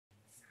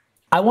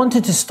I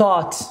wanted to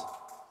start,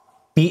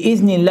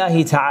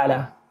 bi-idhnillahi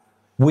ta'ala,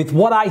 with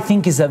what I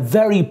think is a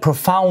very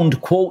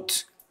profound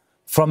quote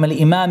from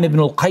Al-Imam Ibn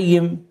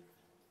Al-Qayyim,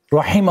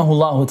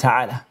 rahimahullah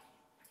ta'ala.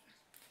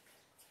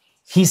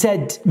 He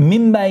said,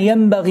 مِمَّا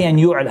يَنْبَغِي أَنْ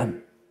يُعْلَمْ,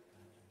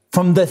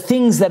 from the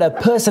things that a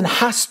person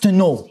has to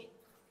know,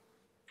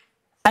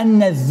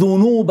 أَنَّ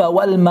الذُّنُوبَ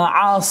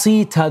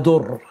وَالْمَعَاصِي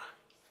تَدُرُّ,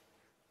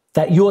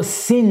 that your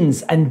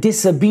sins and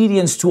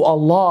disobedience to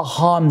Allah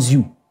harms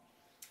you.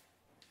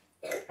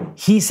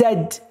 He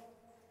said,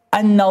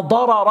 أَنَّ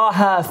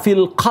ضَرَرَهَا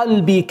فِي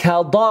الْقَلْبِ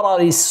كَضَرَرِ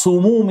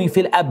السُّمُومِ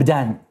فِي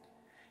الْأَبْدَانِ.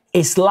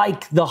 It's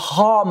like the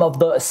harm of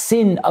the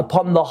sin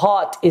upon the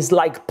heart is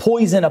like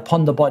poison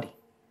upon the body.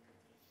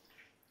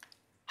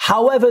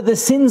 However, the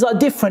sins are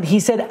different. He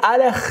said,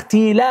 عَلَى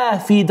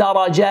اخْتِلَافِ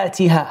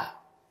دَرَجَاتِهَا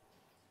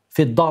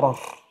فِي الضَّرَرِ.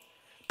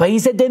 But he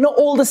said, they're not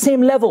all the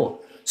same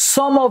level.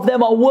 Some of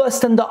them are worse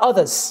than the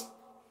others.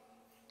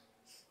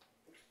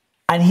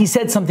 And he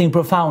said something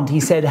profound. He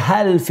said,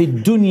 هَلْ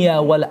فِي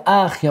الدُّنْيَا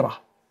وَالْآخِرَةِ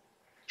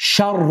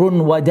شَرٌّ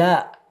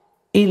وَدَاءٌ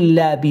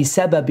إِلَّا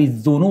بِسَبَبِ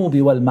الذُّنُوبِ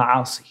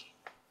وَالْمَعَاصِي.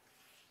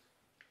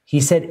 He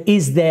said,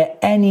 is there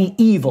any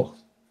evil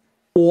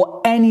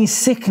or any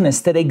sickness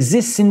that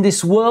exists in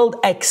this world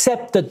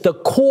except that the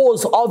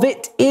cause of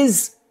it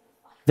is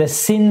the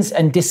sins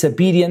and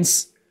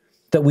disobedience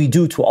that we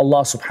do to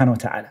Allah subhanahu wa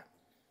ta'ala?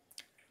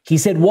 He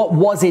said, what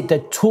was it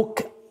that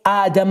took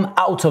Adam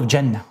out of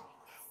Jannah?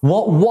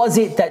 What was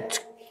it that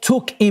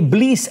took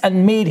Iblis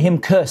and made him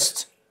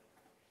cursed?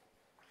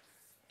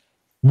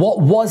 What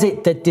was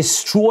it that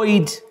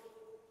destroyed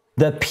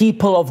the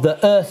people of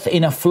the earth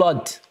in a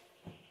flood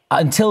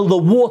until the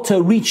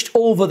water reached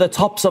over the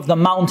tops of the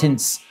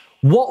mountains?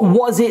 What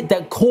was it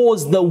that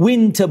caused the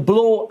wind to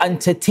blow and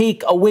to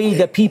take away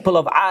the people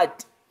of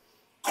Ad?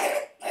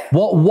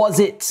 What was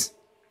it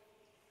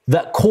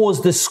that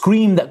caused the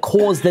scream that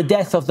caused the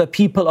death of the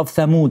people of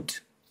Thamud?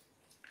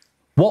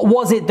 What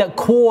was it that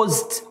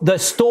caused the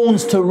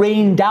stones to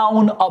rain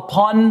down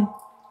upon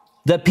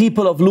the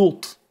people of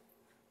Lut?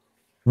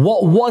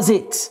 What was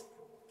it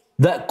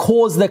that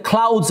caused the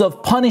clouds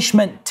of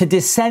punishment to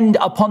descend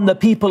upon the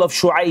people of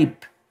Shu'aib?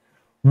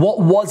 What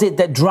was it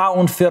that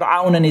drowned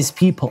Fir'aun and his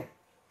people?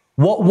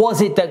 What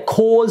was it that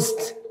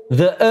caused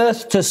the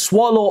earth to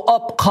swallow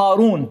up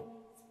Qarun?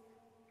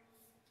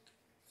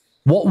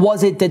 What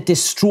was it that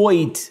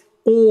destroyed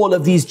all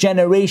of these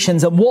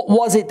generations? And what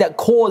was it that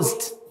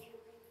caused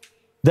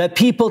the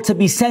people to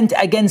be sent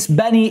against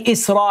Bani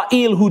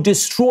Israel, who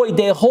destroyed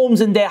their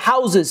homes and their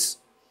houses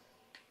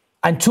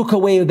and took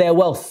away their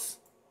wealth?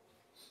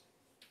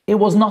 It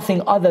was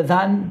nothing other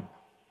than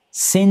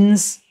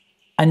sins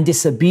and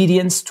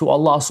disobedience to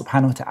Allah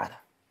subhanahu wa ta'ala.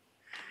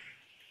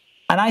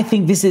 And I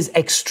think this is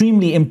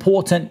extremely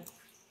important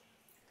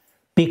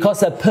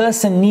because a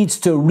person needs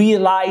to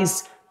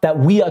realize that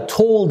we are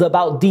told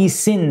about these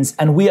sins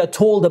and we are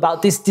told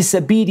about this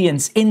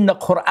disobedience in the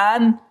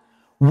Quran.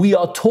 We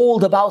are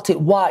told about it.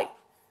 Why?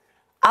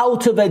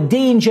 Out of a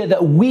danger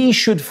that we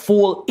should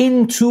fall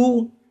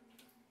into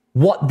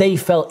what they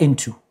fell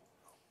into,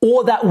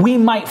 or that we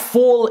might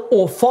fall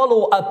or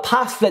follow a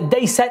path that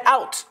they set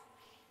out.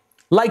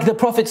 Like the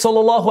Prophet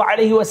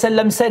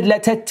ﷺ said,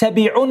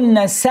 لَتَتَّبِعُنَّ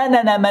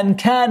سَنَنَ مَنْ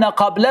كَانَ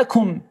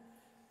قَبْلَكُمْ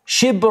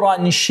شِبْرًا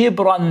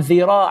شِبْرًا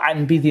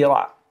ذِرَاعًا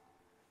بِذِرَاعٍ.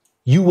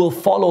 You will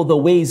follow the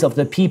ways of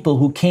the people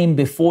who came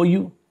before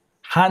you,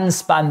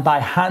 handspan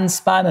by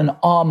handspan and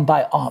arm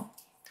by arm.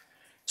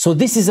 So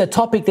this is a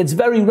topic that's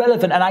very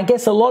relevant, and I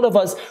guess a lot of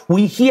us,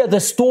 we hear the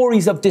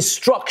stories of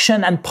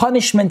destruction and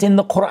punishment in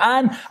the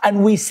Quran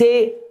and we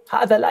say,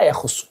 هذا لا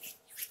يخصني.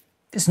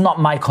 This is not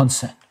my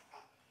concern.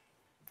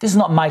 This is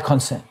not my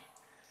concern.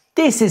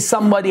 This is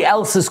somebody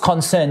else's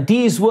concern.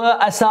 These were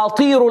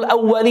asatirul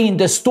awwaleen,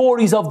 the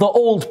stories of the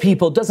old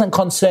people, doesn't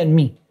concern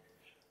me.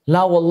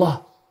 La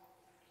wallah.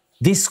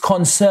 This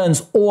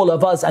concerns all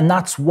of us, and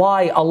that's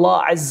why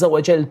Allah Azza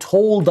wa Jal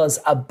told us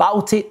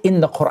about it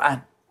in the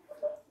Quran.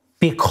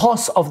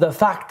 Because of the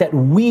fact that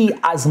we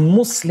as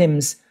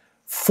Muslims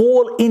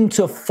fall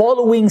into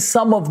following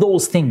some of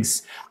those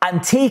things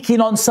and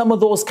taking on some of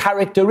those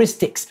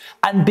characteristics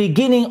and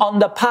beginning on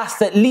the path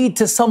that lead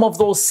to some of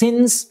those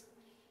sins.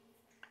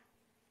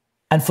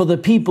 And for the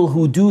people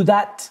who do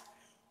that,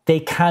 they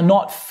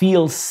cannot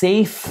feel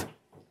safe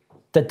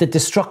that the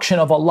destruction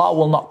of Allah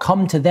will not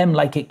come to them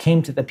like it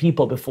came to the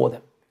people before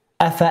them.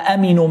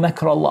 أَفَأَمِنُوا مَكْرَ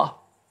اللَّهِ.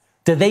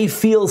 Do they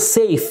feel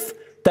safe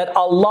that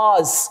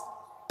Allah's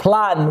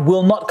plan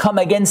will not come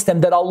against them,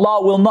 that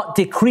Allah will not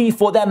decree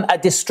for them a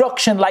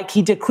destruction like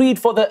He decreed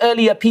for the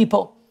earlier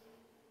people?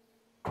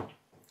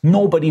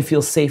 Nobody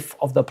feels safe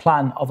of the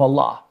plan of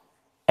Allah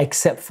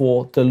except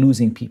for the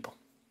losing people.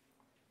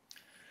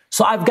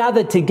 So I've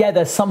gathered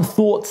together some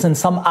thoughts and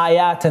some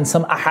ayat and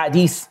some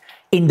ahadith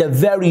in the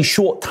very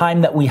short time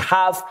that we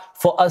have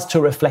for us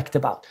to reflect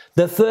about.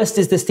 The first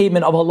is the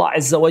statement of Allah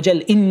Azza wa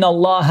Jal, إِنَّ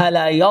اللَّهَ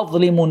لَا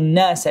يَظْلِمُ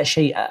النَّاسَ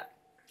شَيْئًا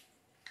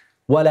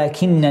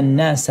وَلَكِنَّ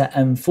النَّاسَ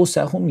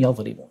أَنفُسَهُمْ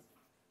يَظْلِمُونَ.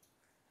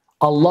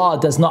 Allah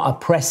does not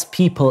oppress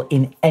people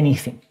in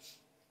anything.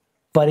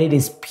 but it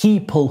is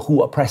people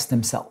who oppress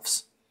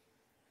themselves.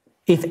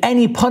 If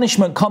any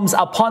punishment comes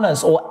upon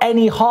us, or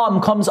any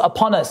harm comes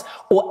upon us,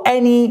 or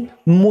any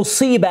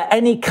musibah,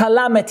 any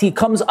calamity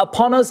comes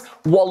upon us,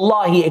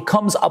 wallahi, it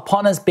comes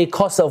upon us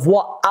because of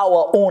what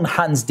our own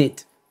hands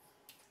did.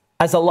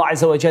 As Allah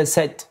Azza wa Jal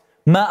said,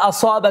 مَا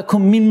أَصَابَكُم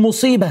مِّن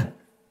مُصِيبَةٍ,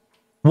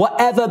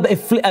 whatever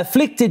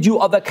afflicted you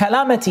of a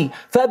calamity,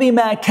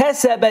 فَبِمَا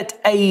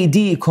كَسَبَتْ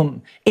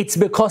أَيْدِيكُمْ, it's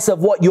because of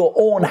what your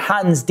own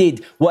hands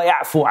did.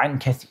 وَيَعْفُو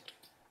عَنْ كَثِيرٍ,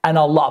 and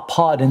Allah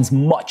pardons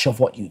much of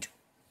what you do.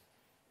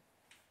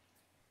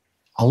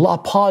 Allah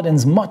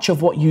pardons much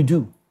of what you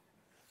do.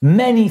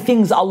 Many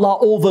things Allah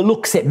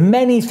overlooks it.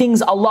 Many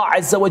things Allah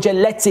Azza wa Jal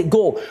lets it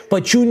go.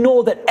 But you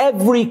know that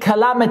every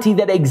calamity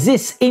that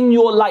exists in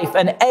your life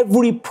and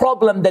every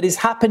problem that is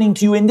happening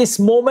to you in this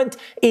moment,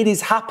 it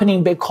is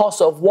happening because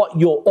of what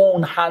your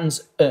own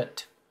hands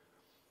earned.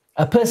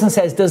 A person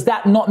says, does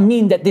that not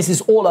mean that this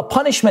is all a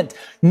punishment?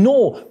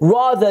 No,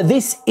 rather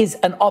this is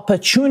an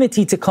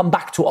opportunity to come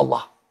back to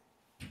Allah.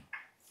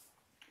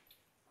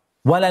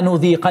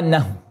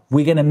 وَلَنُذِيقَنَّهُمْ,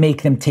 we're going to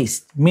make them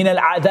taste. مِنَ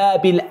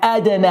الْعَذَابِ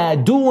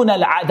الْأَدْنَى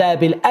دُونَ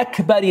الْعَذَابِ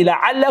الْأَكْبَرِ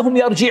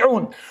لَعَلَّهُمْ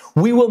يَرْجِعُونَ.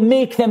 We will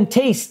make them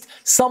taste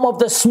some of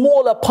the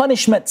smaller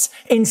punishments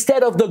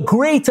instead of the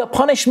greater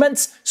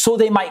punishments, so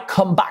they might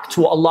come back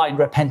to Allah in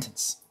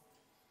repentance.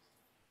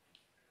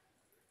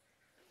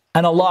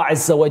 And Allah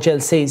Azza wa Jal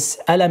says,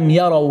 أَلَمْ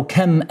يَرَوْا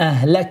كَمْ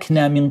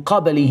أَهْلَكْنَا مِنْ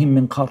قَبْلِهِمْ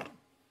مِنْ قَرْنٍ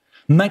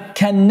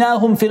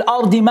مكناهم في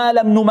الأرض ما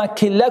لم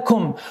نمكن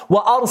لكم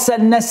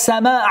وأرسلنا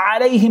السماء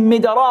عليهم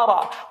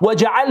مدرارا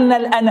وجعلنا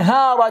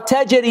الأنهار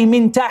تجري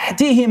من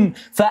تحتهم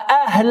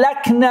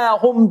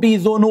فأهلكناهم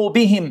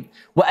بذنوبهم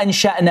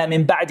وأنشأنا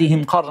من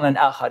بعدهم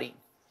قرنا آخرين.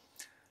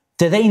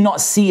 Do they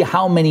not see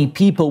how many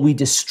people we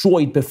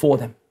destroyed before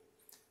them?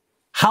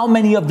 How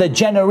many of the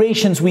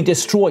generations we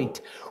destroyed?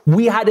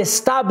 We had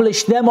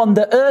established them on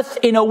the earth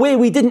in a way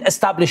we didn't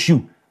establish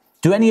you.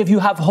 Do any of you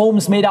have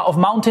homes made out of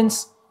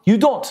mountains? You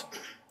don't.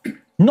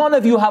 None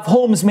of you have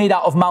homes made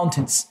out of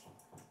mountains.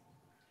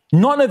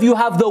 None of you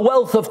have the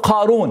wealth of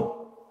Qarun.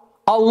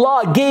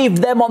 Allah gave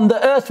them on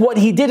the earth what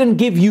He didn't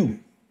give you.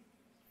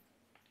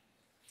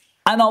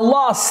 And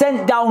Allah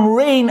sent down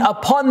rain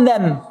upon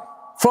them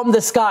from the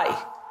sky.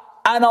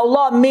 And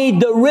Allah made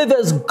the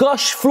rivers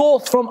gush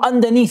forth from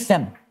underneath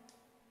them.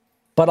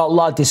 But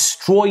Allah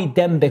destroyed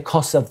them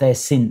because of their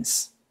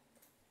sins.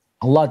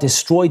 Allah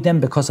destroyed them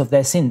because of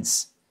their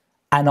sins.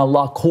 And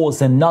Allah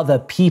caused another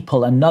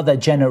people, another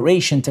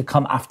generation to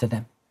come after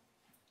them.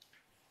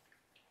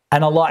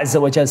 And Allah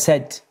Azza wa Jal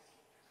said,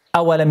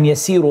 أَوَلَمْ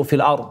يَسِيرُوا فِي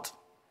الْأَرْضِ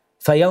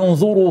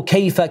فَيَنْظُرُوا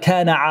كَيْفَ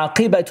كَانَ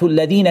عَاقِبَةُ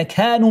الَّذِينَ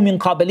كَانُوا مِنْ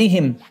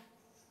قَبْلِهِمْ.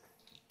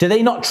 Do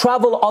they not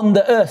travel on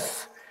the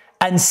earth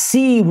and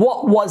see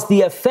what was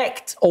the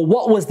effect or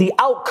what was the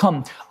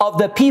outcome of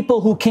the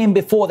people who came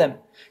before them?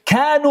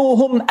 كَانُوا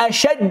هُمْ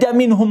أَشَدَّ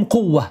مِنْهُمْ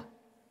قُوَّةً.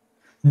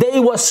 They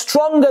were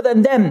stronger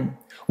than them.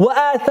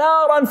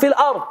 وَآثَارًا فِي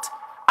الْأَرْضِ,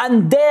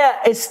 and their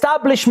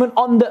establishment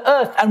on the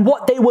earth and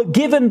what they were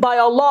given by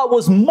Allah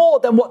was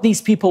more than what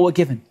these people were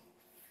given.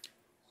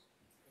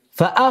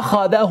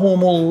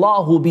 فَأَخَذَهُمُ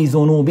اللَّهُ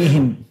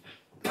بِذُنُوبِهِمْ,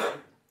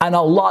 and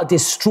Allah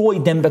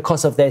destroyed them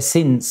because of their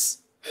sins.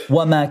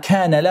 وَمَا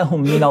كَانَ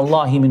لَهُمْ مِنَ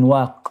اللَّهِ مِنْ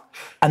وَاقٍ,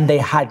 and they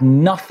had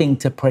nothing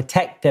to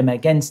protect them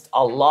against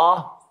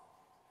Allah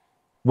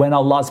when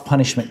Allah's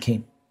punishment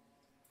came.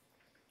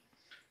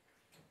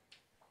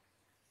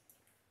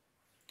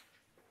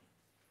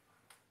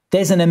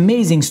 There's an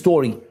amazing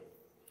story,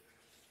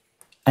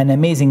 an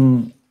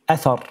amazing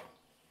athar.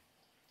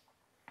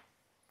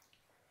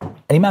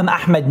 Imam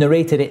Ahmad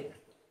narrated it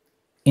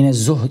in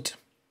Az-Zuhd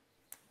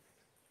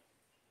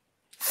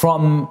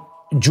from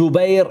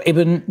Jubair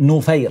ibn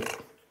Nufayr.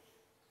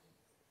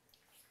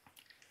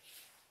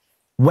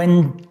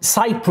 When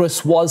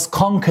Cyprus was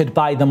conquered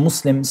by the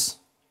Muslims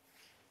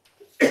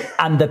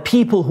and the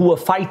people who were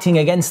fighting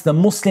against the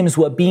Muslims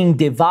were being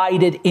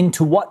divided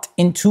into what?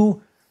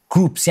 Into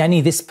groups.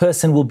 Yani this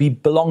person will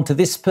belong to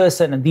this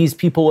person, and these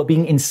people were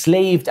being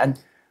enslaved, and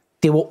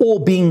they were all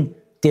being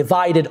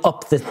divided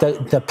up,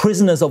 the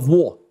prisoners of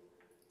war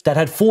that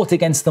had fought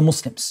against the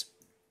Muslims.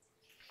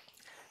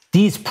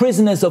 These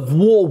prisoners of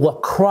war were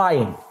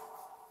crying.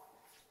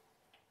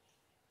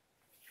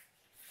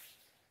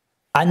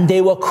 And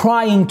they were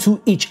crying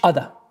to each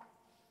other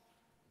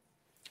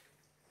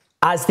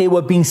as they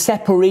were being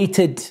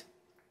separated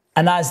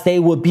and as they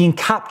were being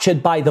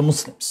captured by the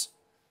Muslims.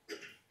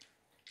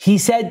 He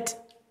said,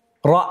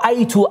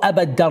 رَأَيْتُ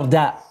أَبَا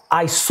الدَّرْدَاء,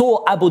 I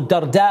saw Abu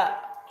Darda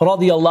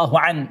radiyallahu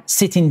an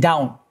sitting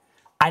down,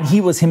 and he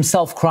was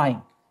himself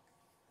crying.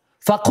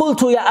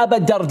 فَقُلْتُ يَا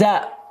أَبَا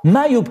الدَّرْدَاء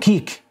مَا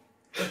يُبْكِيكَ,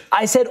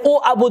 I said,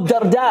 oh Abu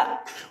Darda,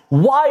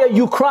 why are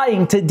you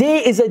crying?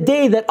 Today is a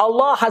day that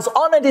Allah has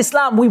honored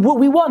Islam. We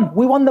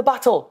won the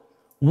battle.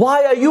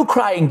 Why are you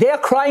crying? They are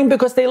crying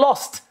because they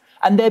lost,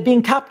 and they're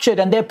being captured,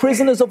 and they're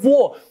prisoners of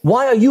war.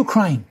 Why are you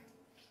crying?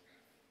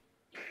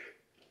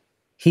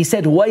 He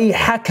said,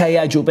 وَيْحَكَ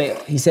يَا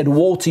جُبَيْرٍ, he said,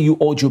 woe to you,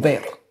 O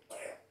Jubair.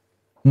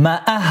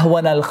 مَا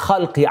أَهْوَنَ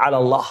الْخَلْقِ عَلَى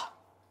اللَّهِ,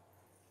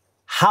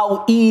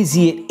 how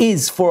easy it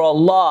is for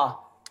Allah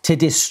to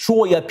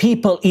destroy a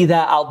people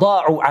إِذَا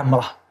أَضَاعُوا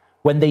أَمْرَهُ,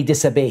 when they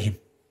disobey Him.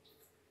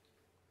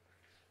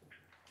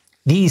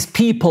 These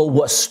people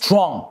were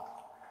strong.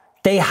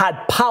 They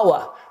had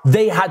power.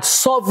 They had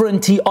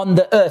sovereignty on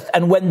the earth.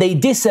 And when they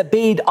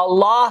disobeyed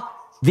Allah,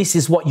 this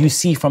is what you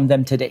see from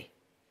them today.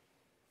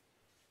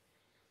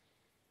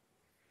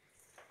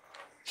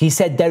 He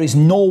said there is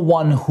no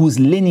one whose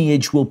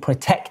lineage will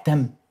protect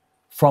them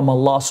from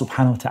Allah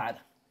subhanahu wa ta'ala.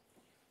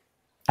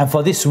 And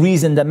for this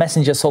reason, the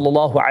Messenger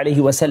sallallahu alayhi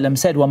wa sallam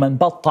said, وَمَنْ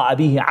بَطَّعَ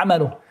بِهِ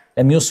عَمَلُهُ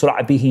لَمْ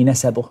يُسْرَعْ بِهِ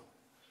نَسَبُهُ.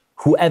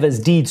 Whoever's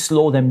deeds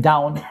slow them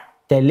down,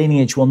 their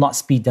lineage will not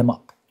speed them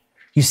up.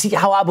 You see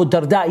how Abu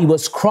Darda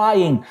was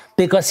crying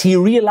because he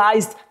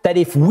realized that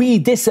if we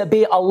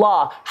disobey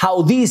Allah,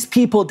 how these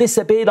people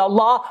disobeyed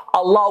Allah,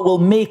 Allah will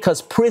make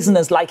us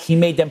prisoners like He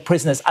made them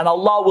prisoners, and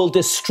Allah will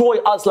destroy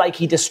us like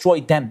He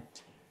destroyed them.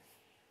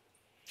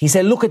 He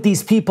said, look at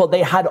these people,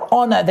 they had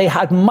honor, they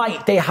had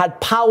might, they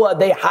had power,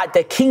 they had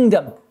the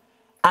kingdom,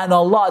 and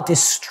Allah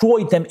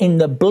destroyed them in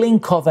the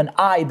blink of an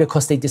eye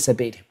because they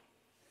disobeyed Him.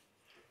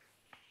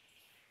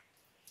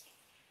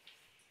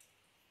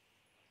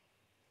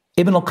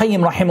 Ibn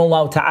al-Qayyim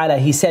rahimahullah ta'ala,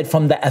 he said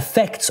from the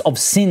effects of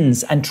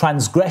sins and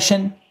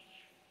transgression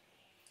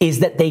is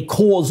that they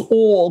cause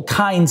all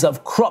kinds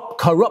of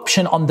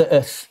corruption on the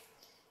earth.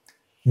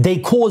 They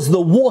cause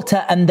the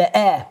water and the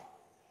air,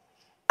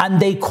 and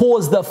they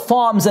cause the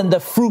farms and the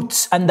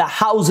fruits and the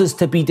houses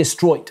to be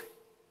destroyed.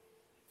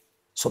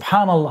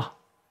 Subhanallah.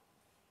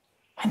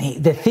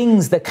 And the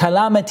things, the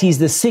calamities,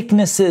 the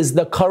sicknesses,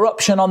 the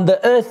corruption on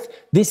the earth,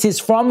 this is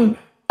from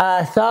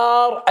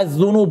آثار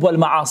الذنوب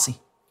والمعاصي.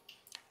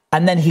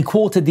 And then he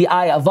quoted the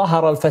ayah,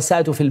 ظهر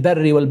الفساد في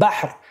البر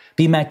والبحر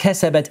بما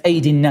كسبت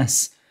أيدي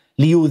الناس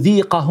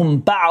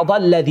ليذيقهم بعض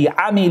الذي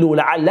عملوا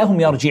لعلهم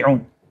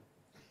يرجعون.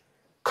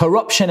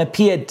 Corruption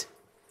appeared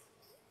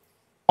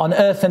on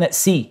earth and at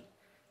sea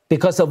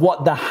because of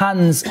what the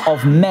hands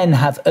of men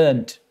have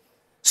earned.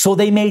 So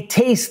they may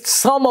taste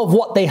some of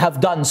what they have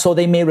done, so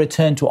they may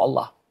return to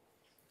Allah.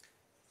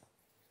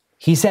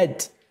 He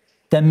said,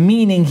 the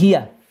meaning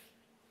here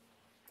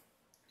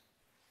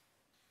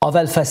of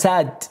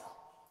al-fasad,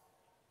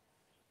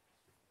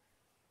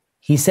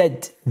 he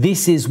said,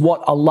 this is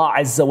what Allah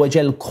Azza wa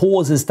Jal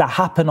causes to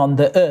happen on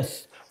the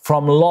earth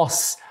from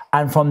loss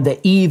and from the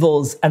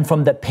evils and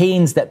from the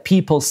pains that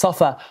people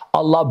suffer.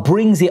 Allah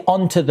brings it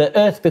onto the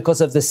earth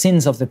because of the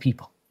sins of the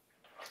people.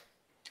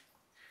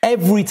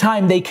 Every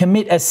time they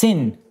commit a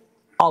sin,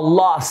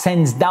 Allah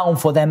sends down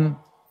for them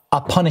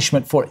a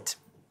punishment for it.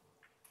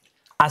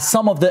 As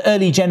some of the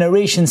early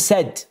generations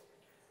said,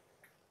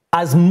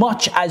 as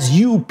much as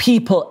you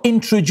people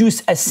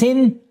introduce a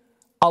sin,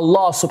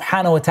 Allah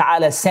subhanahu wa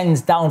ta'ala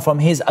sends down from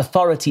His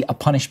authority a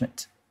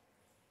punishment.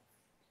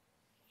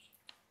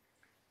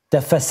 The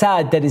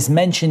fasad that is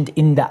mentioned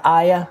in the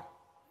ayah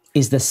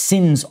is the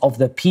sins of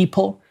the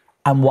people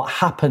and what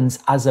happens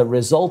as a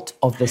result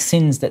of the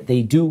sins that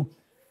they do.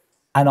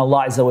 And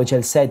Allah Azza wa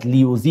Jal said,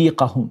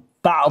 لِيُذِيقَهُمْ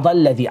بَعْضَ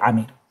الَّذِي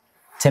عَمِلُوا,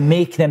 to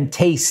make them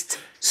taste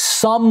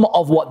some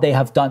of what they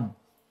have done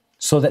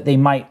so that they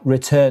might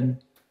return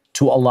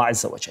to Allah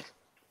Azza wa Jal.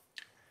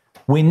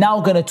 We're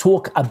now going to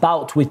talk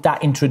about, with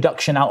that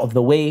introduction out of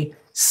the way,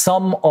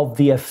 some of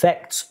the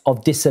effects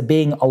of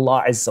disobeying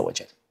Allah Azza wa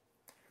Jal.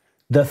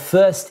 The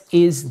first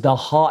is the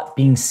heart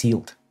being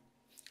sealed.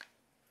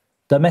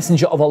 The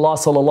Messenger of Allah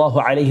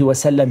sallallahu alayhi wa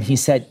sallam, he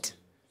said,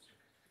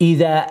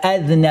 إِذَا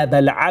أَذْنَبَ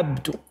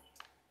الْعَبْدُ,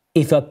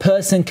 if a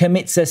person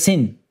commits a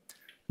sin,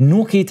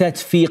 نُكِتَتْ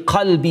فِي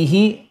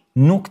قَلْبِهِ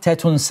نُكْتَةٌ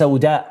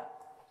سَوْدَاء,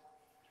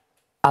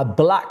 a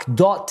black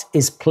dot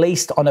is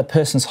placed on a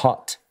person's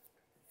heart.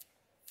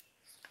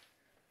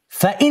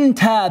 فَإِن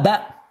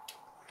تَابَ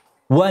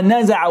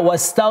وَنَزَعَ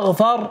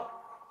وَاسْتَغْفَرْ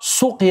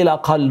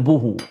سُقِلَ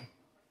قَلْبُهُ.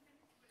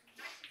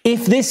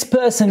 If this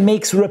person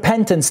makes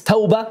repentance,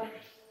 tawbah,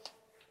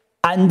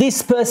 and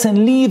this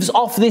person leaves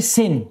off this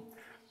sin,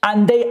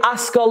 and they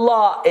ask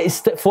Allah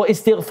for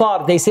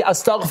istighfar, they say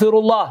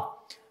astaghfirullah,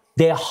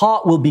 their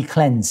heart will be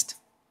cleansed.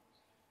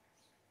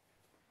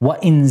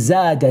 وَإِن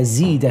زَادَ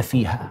زِيدَ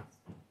فِيهَا.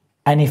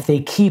 And if they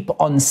keep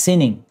on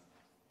sinning,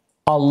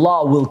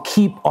 Allah will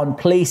keep on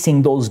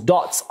placing those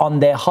dots on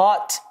their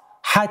heart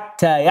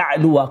حَتَّى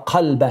يَعْلُوَ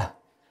قَلْبَهُ,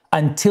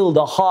 until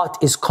the heart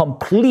is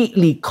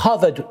completely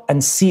covered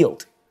and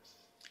sealed.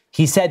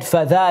 He said,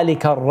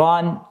 فَذَلِكَ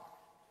الرَّانِ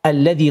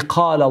الَّذِي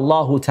قَالَ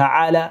اللَّهُ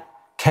تَعَالَى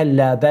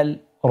كَلَّا بَلْ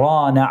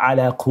رَانَ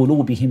عَلَى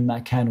قُلُوبِهِمْ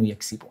مَا كَانُوا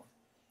يَكْسِبُونَ.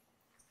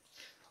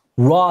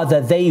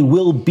 Rather,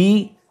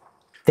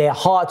 their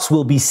hearts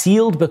will be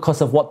sealed because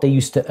of what they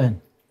used to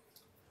earn.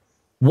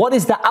 What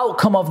is the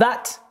outcome of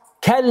that?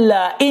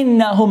 كَلَّا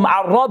إِنَّهُمْ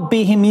عَنْ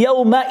رَبِّهِمْ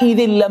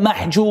يَوْمَئِذٍ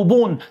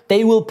لَمَحْجُوبُونَ.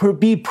 They will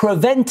be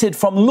prevented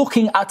from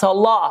looking at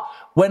Allah.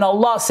 When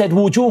Allah said,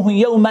 وُجُوهٌ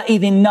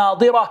يَوْمَئِذٍ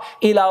نَاظِرَةٌ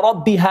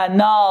إِلَى رَبِّهَا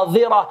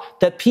نَاظِرَةٌ,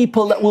 the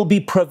people that will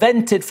be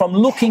prevented from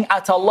looking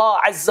at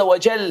Allah Azza wa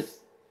Jal,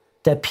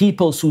 the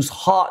people whose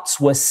hearts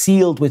were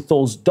sealed with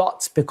those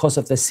dots because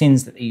of the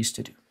sins that they used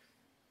to do.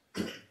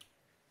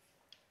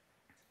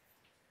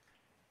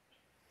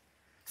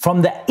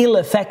 from the ill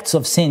effects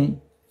of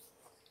sin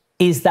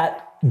is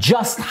that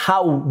just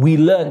how we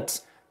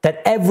learnt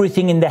that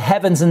everything in the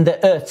heavens and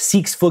the earth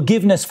seeks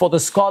forgiveness for the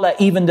scholar,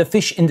 even the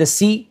fish in the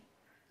sea.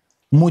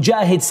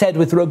 Mujahid said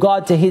with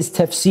regard to his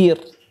tafsir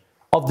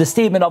of the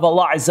statement of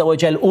Allah Azza wa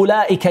Jal,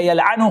 أُولَٰئِكَ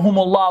يَلْعَنُهُمُ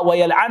اللَّهُ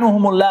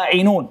وَيَلْعَنُهُمُ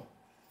اللَّاعِنُونَ.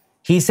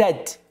 He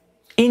said,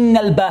 إِنَّ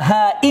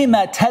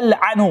الْبَهَائِمَ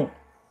تَلْعَنُ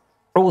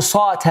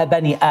عُصَاةَ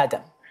بَنِي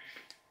آدَمَ.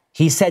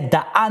 He said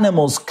the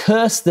animals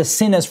curse the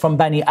sinners from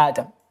Bani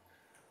Adam.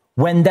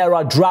 When there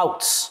are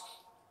droughts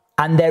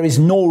and there is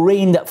no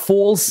rain that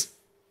falls,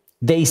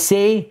 they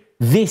say,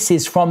 this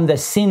is from the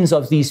sins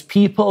of these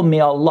people, may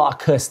Allah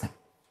curse them.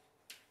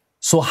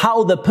 So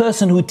how the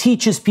person who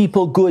teaches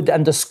people good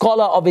and the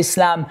scholar of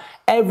Islam,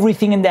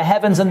 everything in the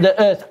heavens and the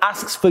earth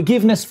asks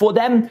forgiveness for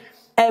them,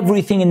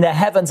 everything in the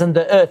heavens and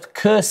the earth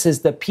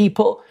curses the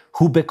people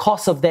who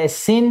because of their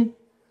sin,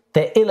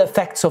 the ill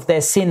effects of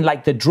their sin,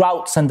 like the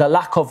droughts and the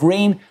lack of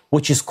rain,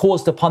 which is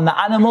caused upon the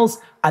animals,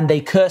 and they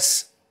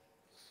curse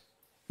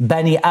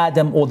Bani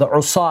Adam or the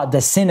Usah, the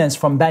sinners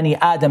from Bani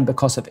Adam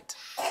because of it.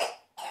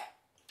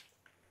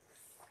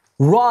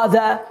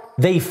 Rather,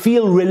 they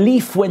feel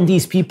relief when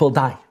these people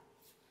die.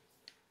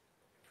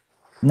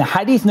 In a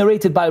hadith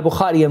narrated by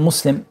Bukhari and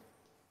Muslim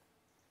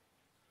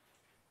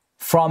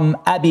from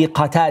Abi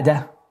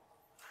Qatada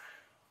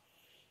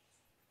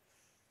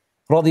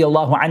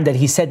radiyallahu anhu, that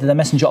he said to the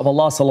Messenger of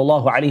Allah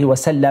sallallahu alayhi wa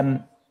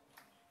sallam,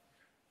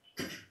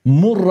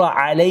 Murra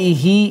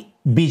alayhi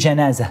bi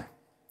janazah.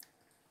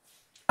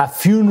 A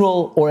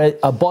funeral or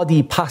a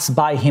body passed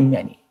by him.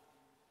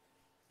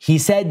 He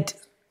said,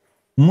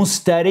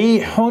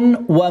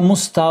 Mustarihun wa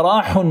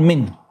mustarahun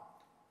min.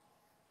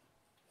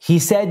 He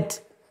said,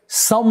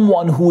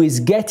 someone who is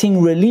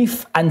getting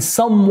relief and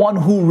someone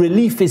who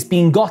relief is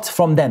being got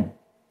from them.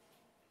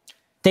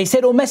 They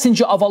said, O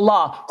Messenger of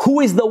Allah, who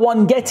is the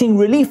one getting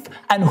relief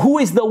and who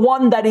is the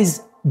one that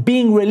is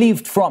being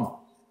relieved from?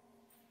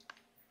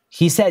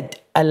 He said,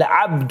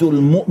 Al-Abdul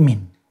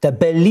Mu'min, the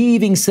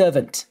believing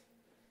servant.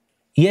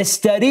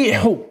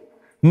 Yastarihu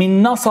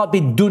min nasab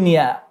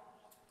dunya.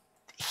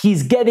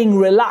 He's getting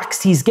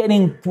relaxed, he's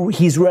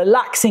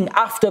relaxing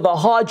after the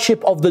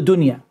hardship of the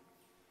dunya.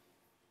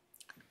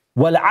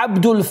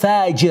 Wal-Abdul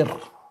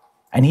Fajir.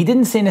 And he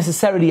didn't say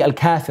necessarily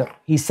al-kafir.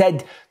 He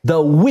said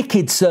the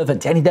wicked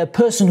servant, and the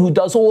person who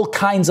does all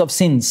kinds of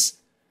sins.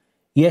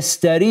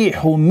 يَسْتَرِيحُ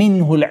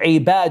مِنْهُ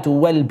الْعِبَادُ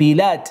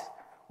وَالْبِلَادُ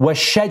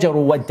وَالشَّجَرُ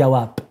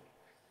وَالدَّوَابُ.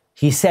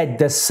 He said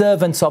the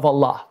servants of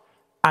Allah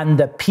and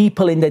the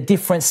people in the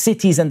different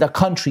cities and the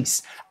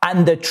countries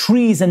and the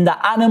trees and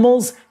the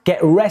animals get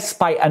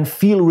respite and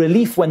feel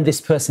relief when this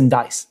person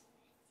dies,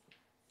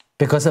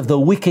 because of the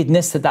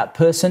wickedness that that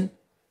person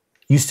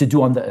used to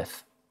do on the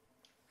earth.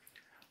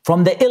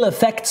 From the ill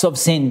effects of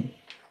sin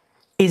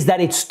is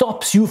that it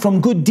stops you from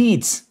good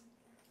deeds.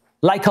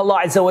 Like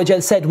Allah Azza wa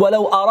Jal said,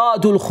 وَلَوْ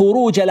أَرَادُوا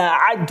الْخُرُوجَ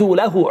لَأَعَدُّوا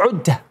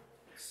لَهُ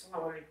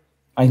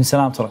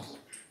عُدَّةً.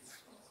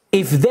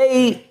 If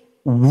they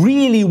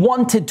really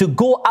wanted to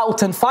go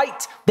out and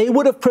fight, they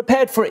would have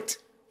prepared for it.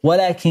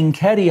 وَلَكِنْ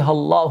كَرِهَ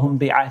اللَّهُمْ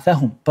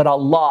بِعَثَهُمْ. But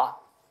Allah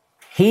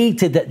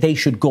hated that they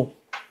should go.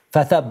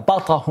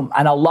 فَثَبَّطَهُمْ.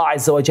 And Allah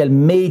Azza wa Jal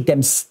made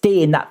them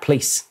stay in that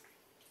place.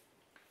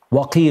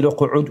 وَقِيلَ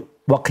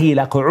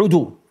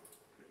قُعُدُوا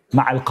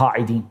مَعَ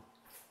الْقَاعِدِينَ.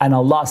 And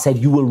Allah said,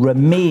 you will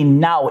remain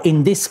now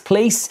in this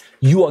place.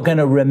 You are going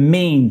to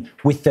remain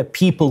with the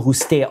people who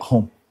stay at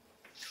home.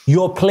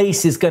 Your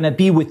place is going to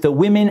be with the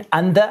women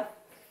and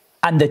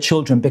the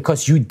children,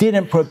 because you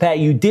didn't prepare,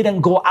 you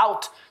didn't go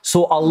out.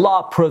 So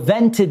Allah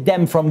prevented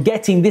them from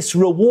getting this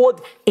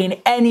reward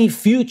in any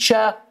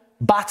future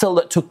battle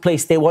that took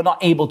place. They were not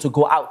able to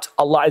go out.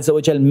 Allah Azza wa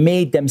Jal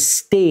made them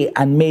stay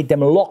and made them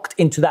locked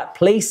into that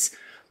place,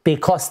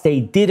 because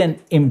they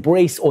didn't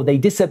embrace or they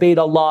disobeyed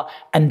Allah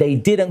and they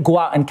didn't go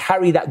out and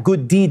carry that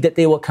good deed that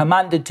they were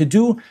commanded to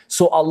do.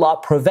 So Allah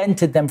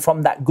prevented them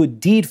from that good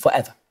deed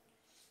forever.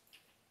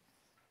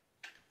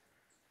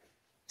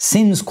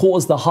 Sins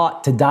cause the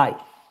heart to die.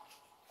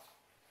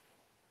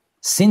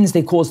 Sins,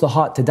 they cause the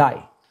heart to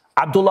die.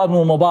 Abdullah ibn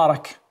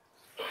Mubarak,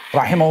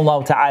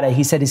 rahimahullah ta'ala,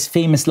 he said his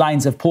famous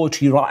lines of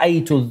poetry,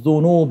 رَأَيْتُ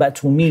الذُّنُوبَ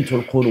تُمِيتُ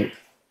الْقُلُوبِ.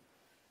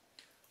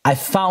 I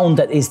found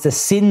that it's the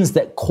sins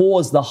that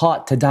cause the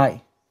heart to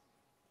die.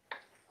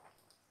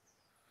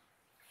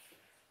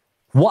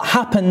 What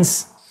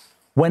happens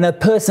when a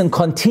person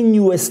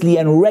continuously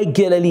and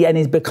regularly, and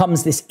it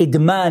becomes this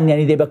idman,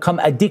 and they become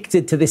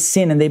addicted to this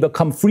sin and they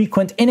become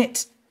frequent in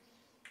it?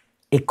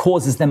 It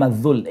causes them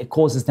adh-dhul, it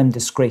causes them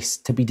disgrace,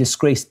 to be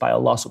disgraced by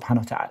Allah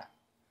subhanahu wa ta'ala.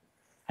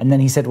 And then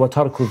he said,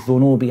 وَتَرْكُ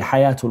الذُّنُوبِ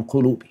حَيَاةُ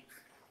الْقُلُوبِ.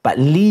 But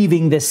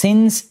leaving the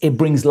sins, it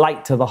brings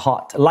light to the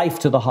heart, life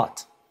to the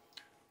heart.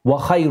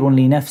 وَخَيْرٌ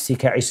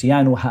لِنَفْسِكَ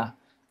عِصْيَانُهَا.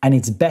 And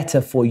it's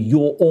better for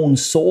your own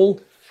soul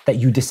that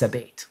you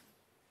disobeyed.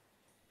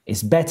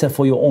 It's better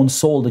for your own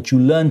soul that you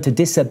learn to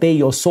disobey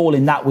your soul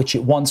in that which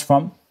it wants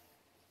from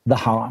the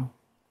haram.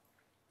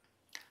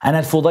 And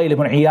Al-Fudayl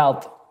ibn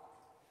Iyad,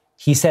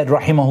 he said,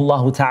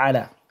 rahimahullah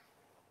ta'ala,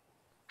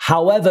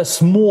 however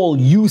small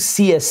you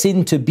see a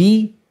sin to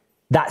be,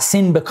 that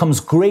sin becomes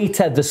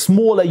greater. The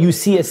smaller you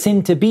see a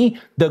sin to be,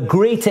 the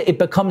greater it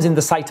becomes in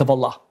the sight of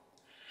Allah.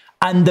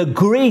 And the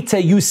greater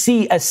you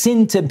see a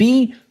sin to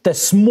be, the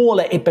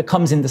smaller it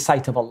becomes in the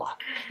sight of Allah.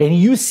 And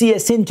you see a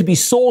sin to be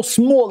so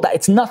small that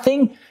it's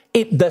nothing,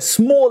 the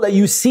smaller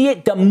you see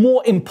it, the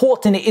more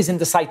important it is in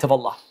the sight of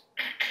Allah.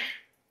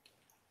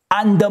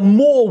 And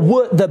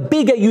the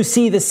bigger you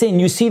see the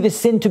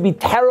sin to be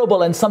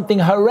terrible and something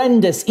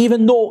horrendous,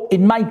 even though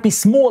it might be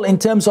small in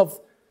terms of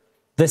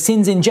the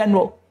sins in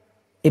general,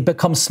 it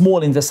becomes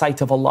small in the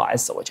sight of Allah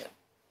Azza wa Jal.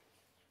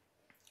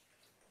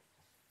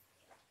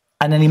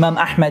 And then Imam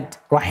Ahmad,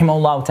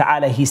 rahimahullah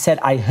ta'ala, he said,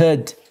 I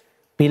heard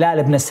Bilal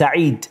ibn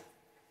Sa'id,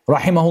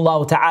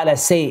 rahimahullah ta'ala,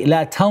 say,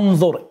 لا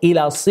تنظر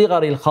إلى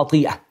صغر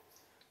الخطيئة.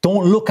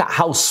 Don't look at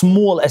how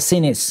small a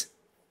sin is,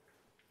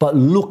 but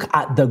look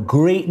at the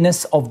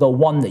greatness of the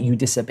one that you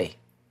disobey.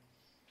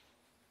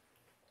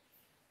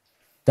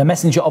 The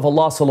Messenger of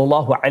Allah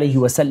sallallahu alayhi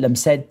wa sallam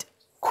said,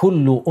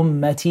 كل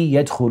أمتي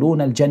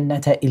يدخلون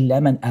الجنة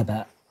إلا من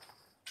أبى.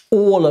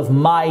 All of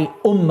my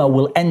ummah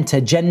will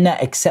enter Jannah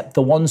except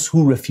the ones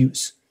who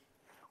refuse.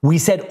 We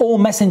said, O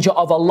Messenger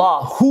of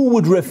Allah, who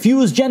would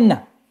refuse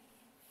Jannah?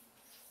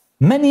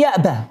 Man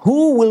ya'ba,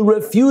 who will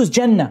refuse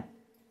Jannah?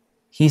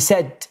 He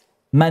said,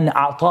 Man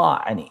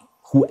ata'ani,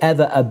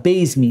 whoever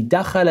obeys me,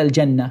 dakhal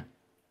al-Jannah,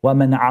 wa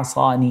man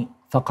asani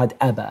faqad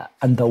aba.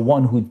 And the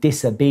one who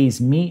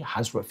disobeys me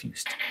has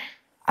refused.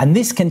 And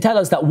this can tell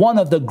us that one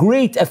of the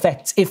great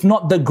effects, if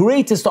not the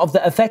greatest of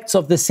the effects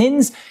of the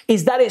sins,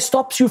 is that it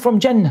stops you from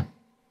Jannah,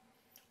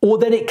 or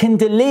that it can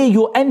delay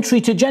your entry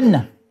to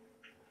Jannah.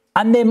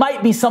 And there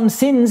might be some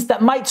sins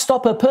that might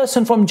stop a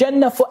person from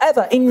Jannah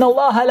forever. إِنَّ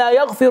اللَّهَ لَا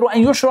يَغْفِرُ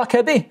أَن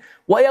يُشْرَكَ بِهِ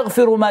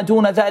وَيَغْفِرُ مَا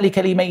دُونَ ذَلِكَ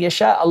لِمَن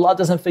يَشَاءُ. Allah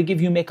doesn't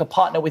forgive you make a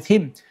partner with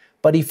Him,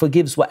 but He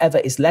forgives whatever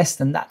is less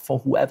than that for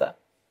whoever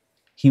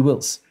He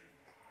wills.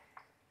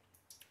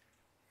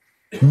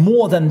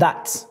 More than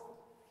that,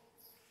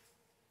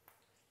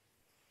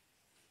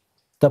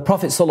 the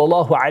Prophet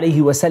sallallahu alaihi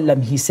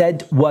wasallam, he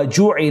said,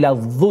 وَجُعِلَ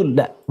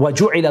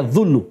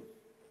الظُّلُّ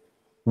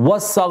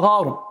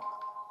وَالصَّغَارُ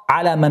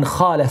عَلَى مَنْ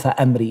خَالَفَ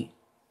أَمْرِي.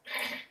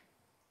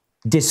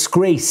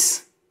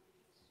 Disgrace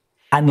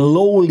and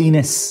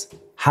lowliness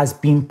has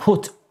been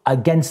put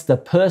against the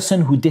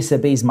person who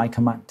disobeys my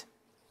command.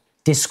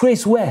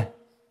 Disgrace where?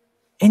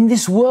 In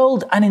this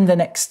world and in the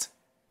next.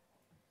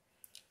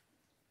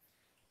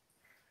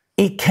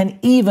 It can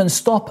even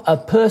stop a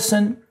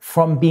person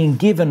from being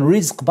given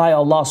rizq by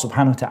Allah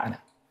subhanahu wa ta'ala.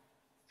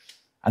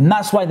 And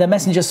that's why the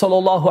Messenger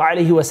sallallahu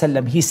alayhi wa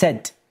sallam, he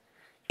said,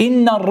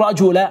 إِنَّ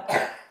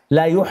الرَّجُلَ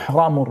لَا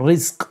يُحْرَمُ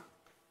الرِّزْقِ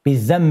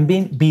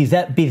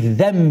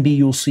بِالذَّنْبِ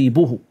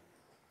يُصِيبُهُ.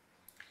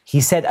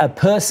 He said a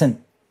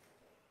person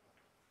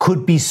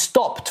could be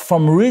stopped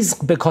from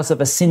rizq because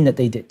of a sin that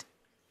they did.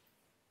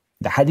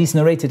 The hadith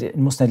narrated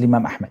in Musnad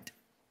Imam Ahmad.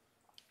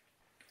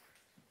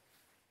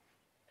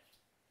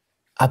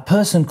 A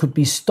person could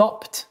be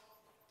stopped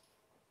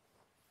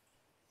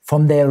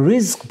from their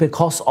rizq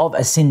because of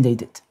a sin they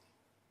did.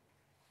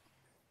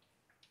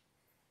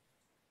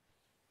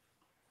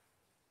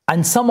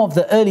 And some of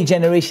the early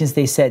generations,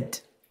 they said,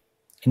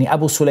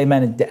 Abu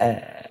Sulaiman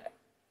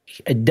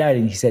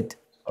al-Dari, he said,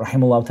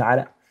 rahimahullah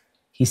ta'ala,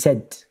 he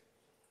said,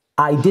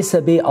 I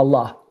disobey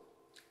Allah.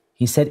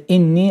 He said,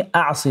 Inni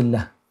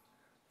a'asillah,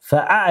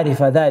 fa'a'rif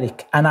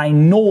dhalik. And I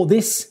know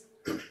this,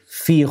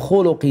 fi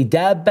khuluqi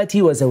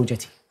dabbati wa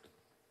zawjati.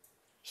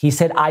 He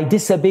said, I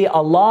disobey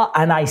Allah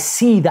and I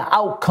see the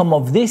outcome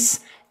of this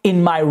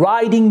in my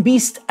riding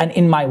beast and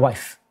in my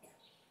wife.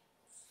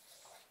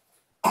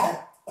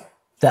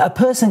 That a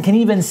person can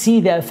even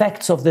see the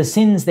effects of the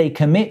sins they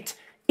commit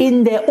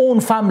in their own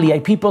family.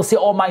 People say,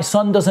 oh, my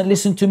son doesn't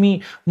listen to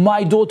me.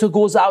 My daughter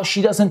goes out,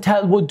 she doesn't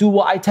do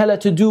what I tell her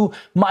to do.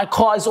 My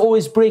car is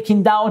always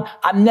breaking down.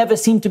 I never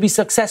seem to be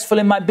successful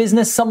in my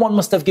business. Someone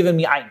must have given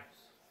me ayn.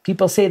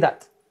 People say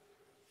that.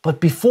 But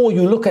before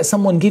you look at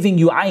someone giving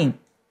you ayn,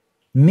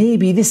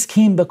 maybe this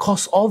came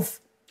because of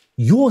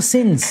your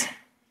sins.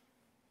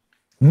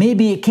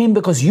 Maybe it came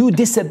because you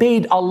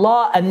disobeyed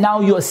Allah and now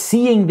you're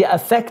seeing the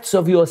effects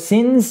of your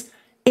sins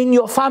in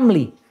your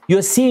family.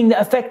 You're seeing the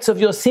effects of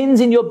your sins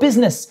in your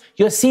business.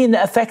 You're seeing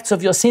the effects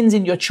of your sins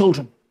in your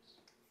children.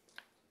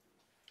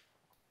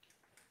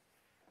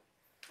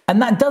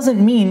 And that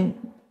doesn't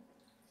mean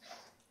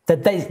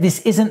that this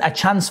isn't a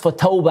chance for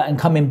tawbah and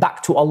coming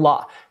back to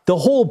Allah. The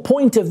whole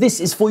point of this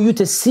is for you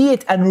to see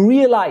it and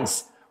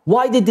realize,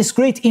 why did this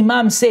great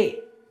Imam say,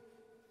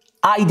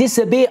 I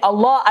disobey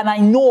Allah and I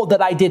know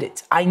that I did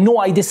it. I know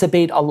I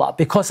disobeyed Allah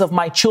because of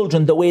my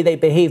children, the way they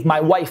behave, my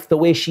wife, the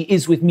way she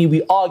is with me,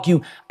 we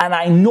argue, and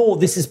I know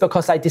this is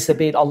because I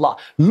disobeyed Allah.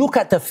 Look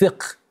at the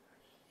fiqh.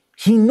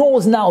 He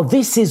knows now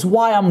this is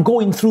why I'm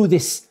going through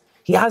this.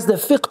 He has the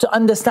fiqh to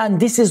understand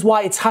this is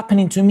why it's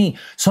happening to me.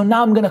 So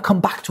now I'm going to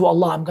come back to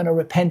Allah. I'm going to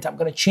repent. I'm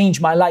going to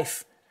change my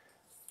life.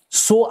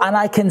 And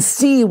I can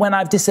see when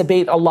I've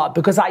disobeyed Allah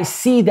because I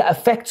see the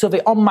effects of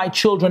it on my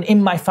children,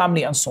 in my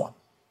family, and so on.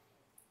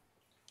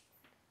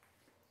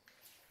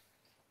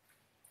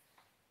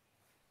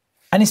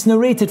 And it's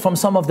narrated from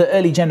some of the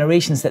early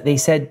generations that they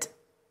said,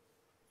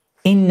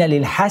 إِنَّ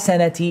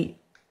لِلْحَسَنَةِ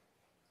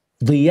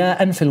ضِيَاءً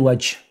فِي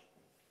الْوَجْهِ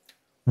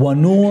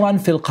وَنُورًا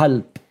فِي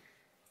الْقَلْبِ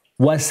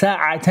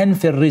وَسَعَةً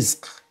فِي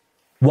الرِّزْقِ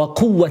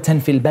وَقُوَّةً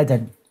فِي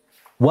الْبَدَنِ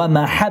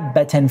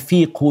وَمَحَبَّةً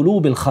فِي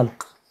قُلُوبِ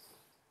الْخَلْقِ.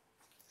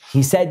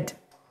 He said,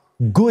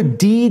 good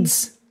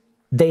deeds,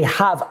 they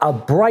have a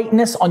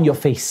brightness on your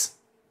face.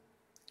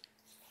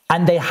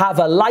 And they have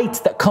a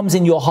light that comes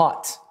in your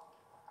heart.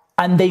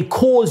 And they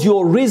cause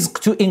your rizq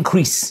to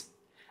increase.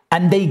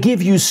 And they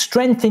give you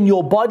strength in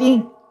your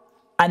body.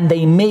 And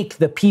they make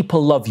the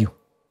people love you.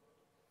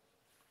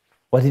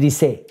 What did he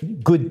say?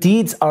 Good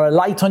deeds are a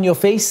light on your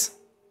face.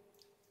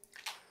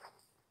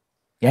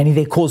 Yani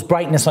they cause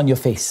brightness on your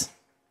face.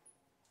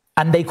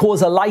 And they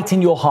cause a light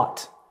in your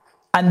heart.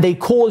 And they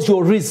cause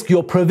your rizq,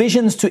 your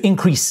provisions to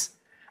increase.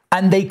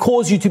 And they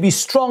cause you to be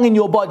strong in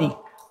your body.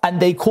 And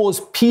they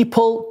cause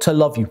people to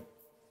love you.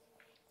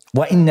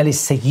 وَإِنَّ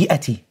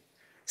لِلسَّيِّئَةِ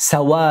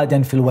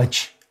سَوَادًا فِي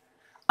الْوَجْهِ.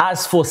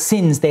 As for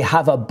sins, they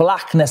have a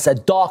blackness, a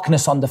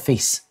darkness on the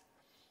face.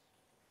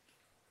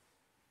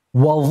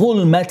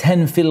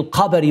 وَظُلْمَةً فِي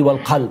الْقَبْرِ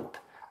وَالْقَلْبِ.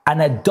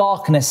 And a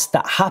darkness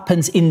that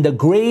happens in the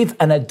grave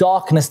and a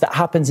darkness that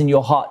happens in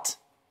your heart.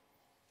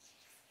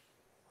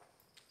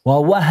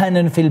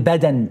 وَوَهَنًا فِي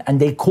الْبَدَنِ. And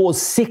they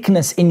cause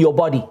sickness in your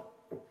body.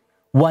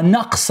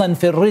 وَنَقْصًا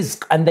فِي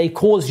الرِّزْقِ. And they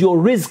cause your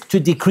rizq to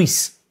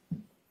decrease.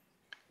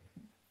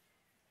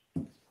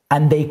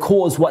 And they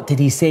cause, what did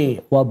he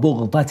say?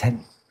 وَبُغْضَةً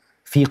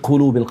فِي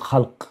قُلُوبِ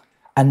الْخَلْقِ.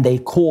 And they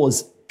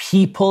cause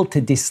people to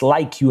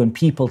dislike you and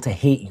people to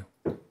hate you.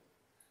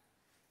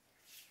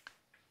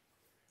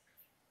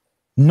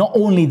 Not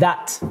only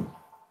that,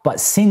 but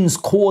sins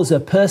cause a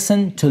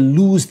person to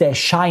lose their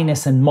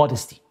shyness and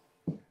modesty.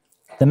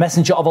 The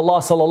Messenger of Allah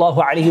sallallahu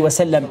alaihi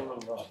wasallam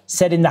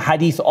said in the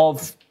hadith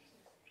of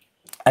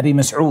Abi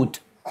Mas'ud,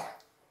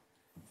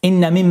 إِنَّ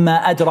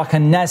مِمَّا أَدْرَكَ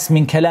النَّاسِ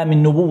مِنْ كَلَامِ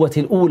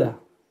النُّبُوَّةِ الْأُولَى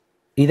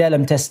إِذَا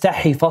لَمْ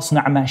تَسْتَحِي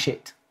فَاصْنَعْ مَا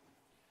شِئْتَ.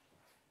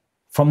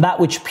 From that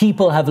which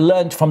people have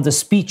learned from the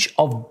speech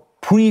of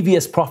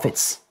previous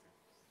prophets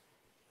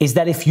is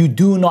that if you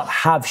do not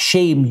have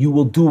shame, you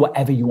will do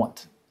whatever you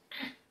want.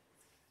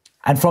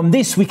 And from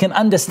this we can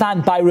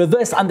understand by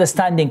reverse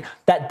understanding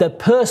that the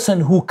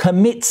person who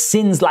commits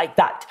sins like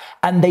that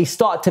and they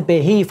start to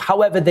behave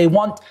however they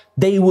want,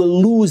 they will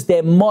lose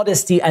their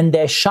modesty and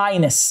their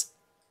shyness.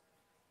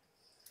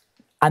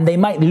 And they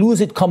might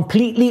lose it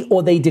completely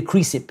or they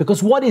decrease it.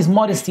 Because what is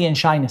modesty and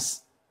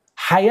shyness?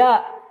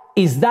 Haya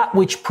is that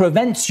which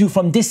prevents you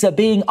from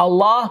disobeying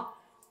Allah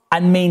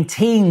and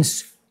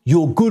maintains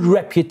your good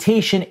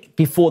reputation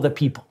before the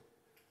people.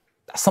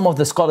 Some of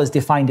the scholars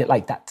defined it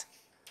like that.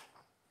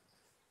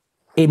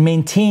 It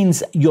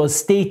maintains your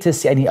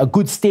status, and a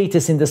good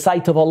status in the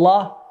sight of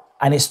Allah,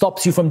 and it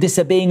stops you from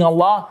disobeying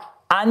Allah,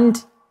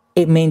 and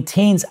it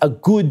maintains a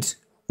good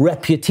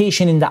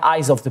reputation in the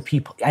eyes of the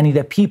people. And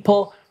the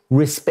people,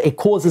 it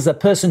causes a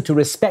person to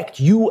respect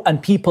you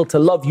and people to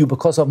love you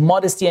because of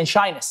modesty and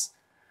shyness.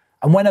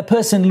 And when a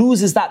person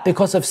loses that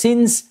because of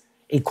sins,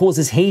 it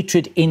causes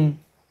hatred in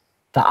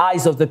the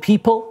eyes of the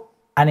people,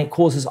 and it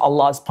causes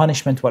Allah's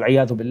punishment,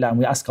 wal-'iyadhu billah. And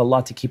we ask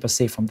Allah to keep us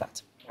safe from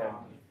that.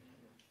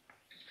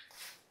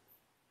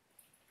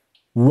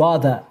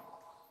 Rather,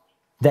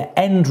 the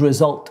end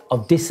result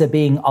of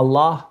disobeying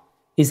Allah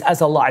is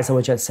as Allah Azza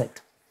wa Jal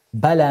said,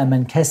 بَلَى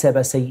مَنْ كَسَبَ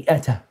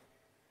سَيِّئَةً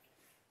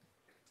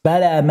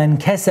بَلَى مَنْ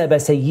كَسَبَ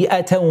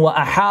سَيِّئَةً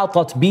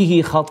وَأَحَاطَتْ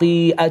بِهِ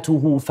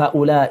خَطِيئَتُهُ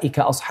فَأُولَٰئِكَ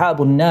أَصْحَابُ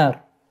النَّارِ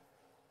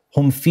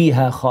هُمْ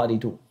فِيهَا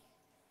خَالِدُونَ.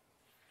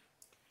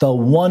 The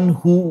one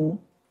who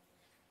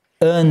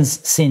earns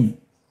sin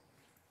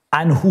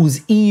and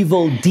whose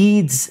evil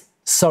deeds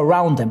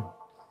surround them,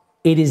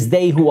 it is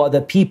they who are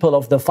the people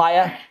of the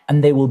fire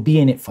and they will be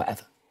in it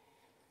forever.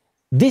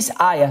 This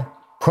ayah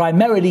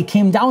primarily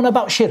came down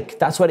about shirk.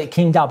 That's what it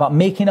came down about,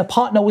 making a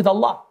partner with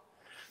Allah.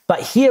 But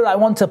here I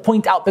want to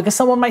point out, because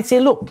someone might say,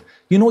 look,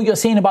 you know what you're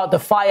saying about the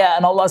fire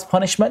and Allah's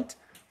punishment?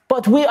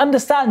 But we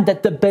understand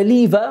that the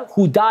believer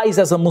who dies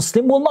as a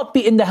Muslim will not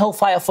be in the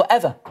hellfire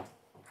forever.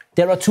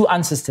 There are two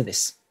answers to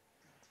this.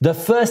 The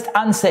first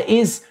answer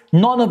is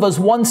none of us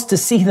wants to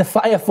see the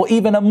fire for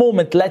even a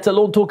moment, let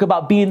alone talk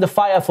about being in the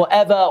fire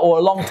forever or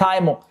a long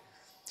time.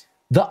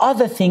 The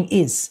other thing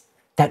is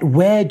that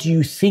where do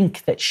you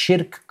think that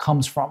shirk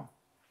comes from?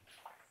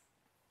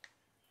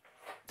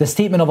 The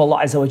statement of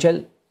Allah Azza wa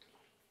Jal,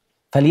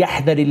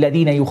 فَلْيَحْذَرِ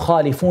الَّذِينَ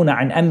يُخَالِفُونَ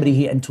عَنْ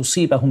أَمْرِهِ أَن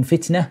تُصِيبَهُمْ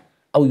فِتْنَةٌ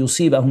أَوْ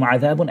يُصِيبَهُمْ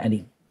عَذَابٌ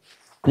أَلِيمٌ.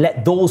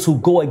 Let those who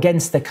go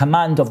against the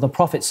command of the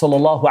Prophet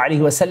sallallahu alaihi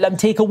wasallam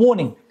take a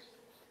warning.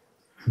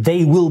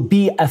 They will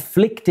be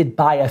afflicted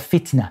by a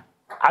fitna.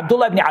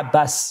 Abdullah ibn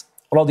Abbas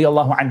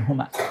radiyallahu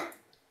anhuma,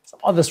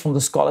 some others from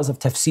the scholars of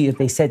tafsir,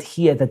 they said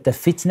here that the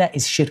fitna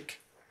is shirk.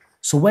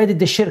 So where did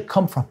the shirk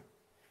come from?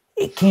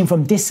 It came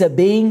from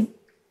disobeying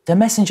the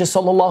Messenger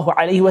sallallahu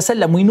alaihi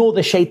wasallam. We know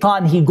the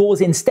shaitan, he goes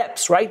in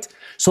steps, right?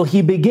 So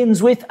he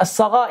begins with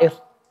as-sagha'ir.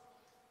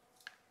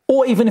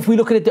 Or even if we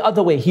look at it the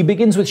other way, he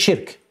begins with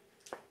shirk.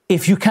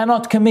 If you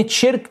cannot commit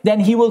shirk,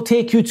 then he will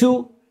take you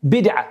to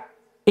bid'ah.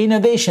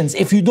 innovations.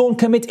 If you don't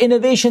commit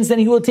innovations, then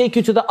He will take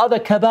you to the other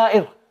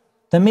kaba'ir,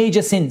 the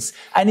major sins.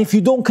 And if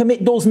you don't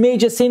commit those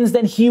major sins,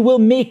 then He will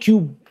make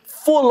you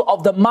full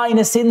of the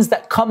minor sins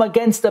that come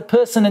against the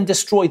person and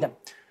destroy them.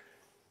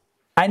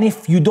 And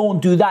if you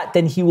don't do that,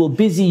 then He will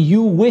busy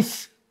you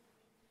with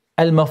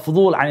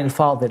al-mafdhul an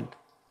al-fadil,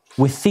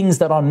 with things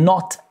that are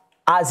not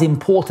as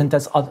important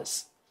as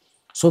others.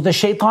 So the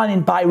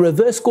shaitan by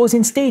reverse goes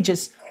in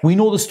stages. We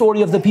know the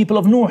story of the people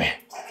of Nuh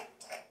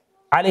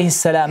alayhi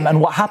salam, and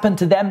what happened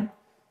to them.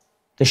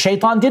 The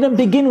shaitan didn't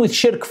begin with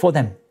shirk for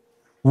them.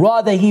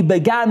 Rather, he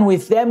began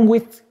with them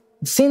with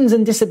sins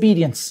and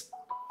disobedience.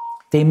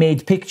 They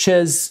made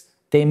pictures,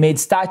 they made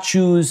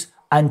statues,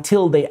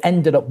 until they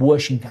ended up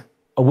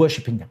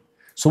worshipping them.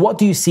 So what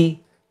do you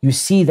see? You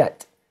see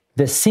that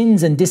the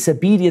sins and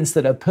disobedience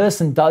that a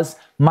person does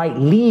might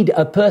lead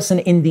a person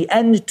in the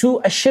end to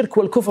a shirk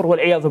wal kufr wal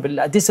iyadhu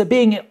billah,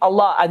 disobeying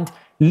Allah and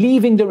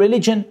leaving the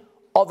religion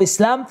of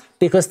Islam,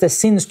 because the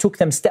sins took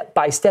them step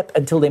by step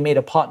until they made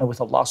a partner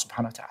with Allah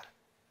subhanahu wa ta'ala.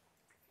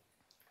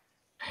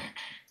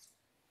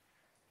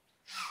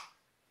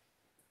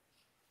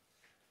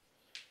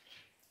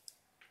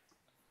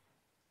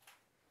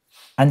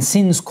 And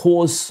sins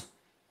cause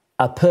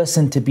a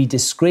person to be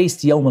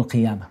disgraced Yawm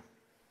al-Qiyamah.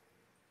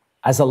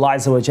 As Allah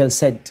Azza wa Jal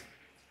said,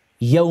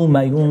 يَوْمَ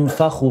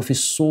يُنْفَخُ فِي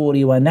الصُّورِ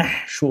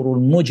وَنَحْشُرُ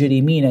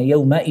الْمُجْرِمِينَ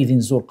يَوْمَئِذٍ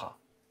زُرْقًا.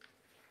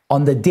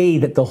 On the day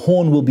that the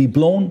horn will be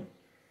blown,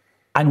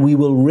 and we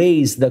will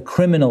raise the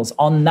criminals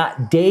on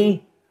that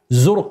day,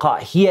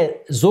 zurqa. Here,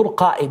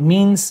 zurqa, it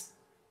means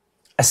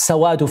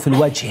as-sawadu fil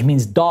wajh, it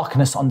means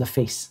darkness on the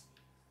face.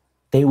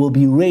 They will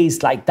be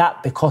raised like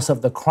that because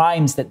of the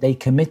crimes that they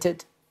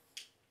committed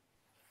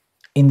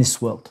in this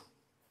world.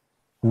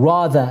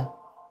 Rather,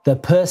 the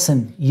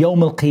person,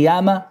 Yawm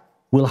al-Qiyamah,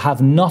 will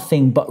have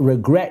nothing but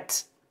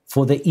regret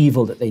for the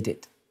evil that they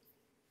did.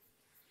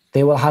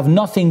 They will have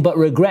nothing but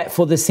regret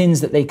for the sins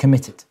that they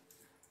committed.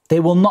 They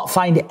will not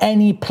find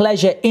any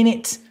pleasure in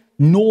it,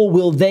 nor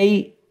will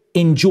they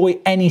enjoy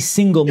any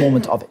single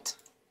moment of it.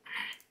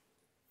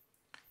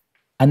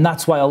 And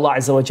that's why Allah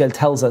Azza wa Jal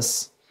tells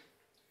us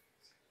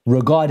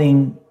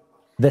regarding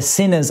the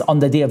sinners on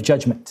the Day of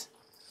Judgment,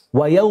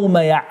 وَيَوْمَ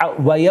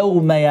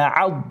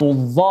يَعَضُّ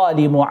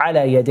الظَّالِمُ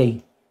عَلَى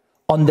يَدَيْهِ.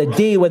 On the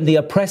day when the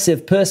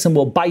oppressive person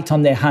will bite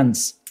on their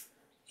hands,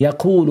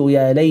 يَقُولُ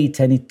يَا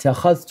لَيْتَنِ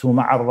اتَّخَذْتُ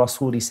مَعَ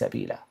الرَّسُولِ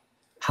سَبِيلًا.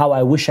 How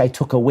I wish I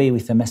took away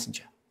with the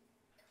messenger.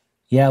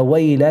 يَا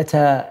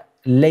وَيْلَتَ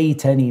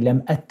لَيْتَنِي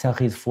لَمْ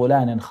أَتَّخِذْ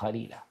فُلَانًا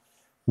خَلِيلًا.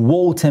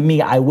 Woe to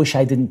me, I wish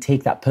I didn't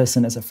take that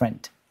person as a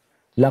friend.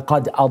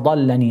 لَقَدْ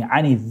أَضَلَّنِي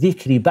عَنِ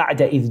الذِّكْرِ بَعْدَ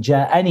إِذْ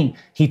جَاءَنِي.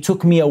 He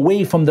took me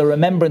away from the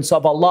remembrance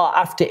of Allah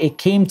after it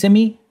came to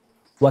me.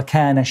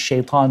 وَكَانَ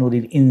الشَّيْطَانُ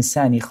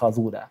لِلْإِنسَانِ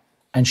خَذُولًا.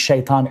 And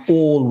shaitan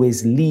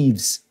always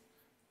leaves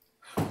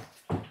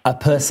a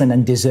person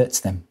and deserts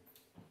them.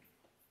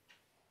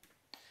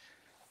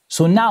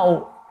 So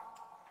now,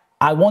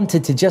 I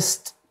wanted to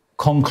just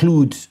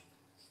conclude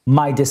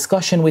my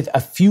discussion with a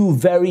few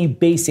very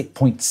basic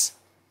points.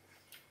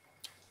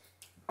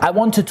 I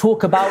want to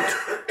talk about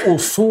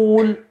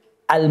usul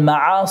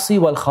al-ma'asi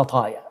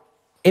wal-khataya.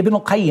 Ibn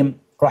al-Qayyim,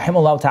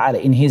 rahimahullah ta'ala,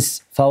 in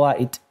his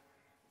Fawaid,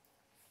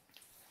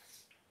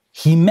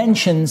 he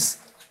mentions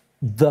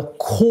the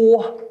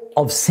core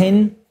of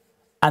sin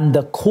and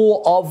the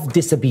core of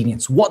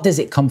disobedience. What does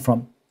it come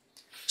from?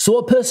 So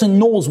a person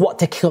knows what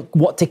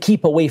to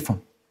keep away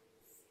from.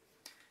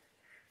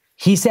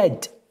 He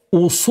said,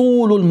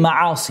 usul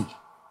al-ma'asi.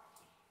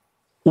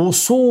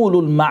 Usul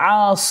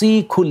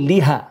al-ma'asi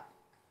kulliha.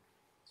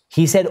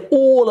 He said,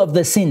 all of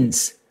the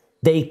sins,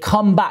 they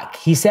come back.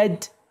 He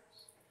said,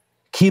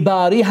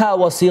 kibariha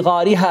wa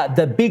sigariha,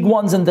 the big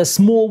ones and the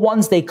small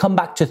ones, they come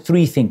back to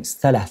three things,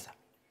 ثلاثة.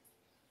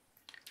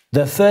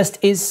 The first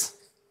is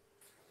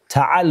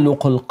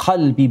تعلق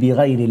القلب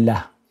بغير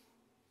الله.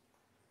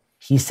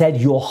 He said,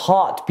 your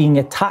heart being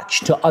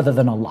attached to other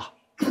than Allah.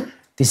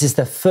 This is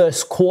the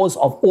first cause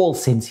of all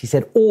sins. He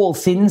said, all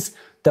sins,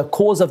 the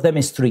cause of them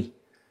is three.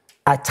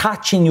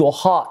 Attaching your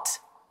heart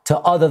to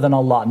other than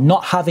Allah,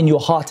 not having your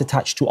heart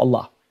attached to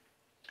Allah.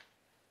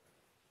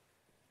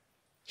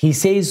 He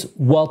says,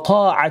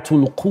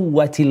 وَطَاعَةُ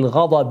الْقُوَّةِ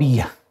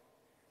الْغَضَبِيَّةِ.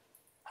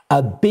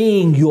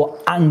 Obeying your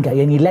anger,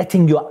 yani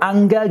letting your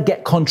anger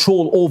get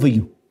control over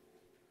you.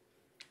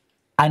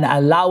 And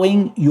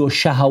allowing your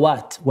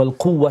shahawat, وَالْقُوَّةِ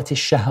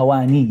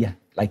الشَّهَوَانِيَّةِ,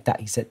 like that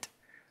he said.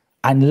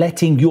 And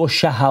letting your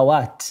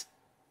shahawat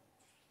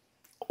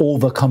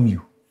overcome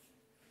you.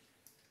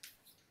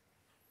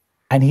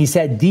 And he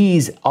said,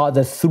 these are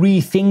the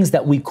three things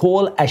that we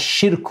call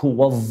ash-shirku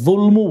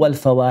wal-dhulmu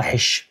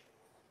wal-fawahish.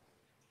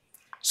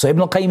 So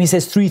Ibn al-Qayyim, he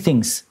says three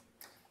things.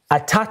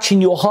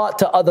 Attaching your heart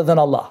to other than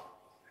Allah.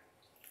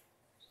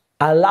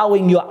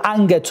 Allowing your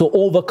anger to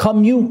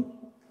overcome you.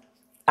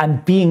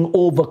 And being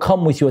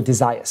overcome with your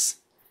desires.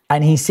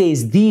 And he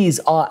says, these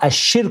are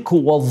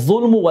ash-shirku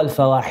wal-dhulmu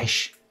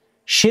wal-fawahish.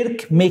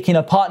 Shirk, making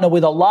a partner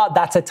with Allah,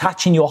 that's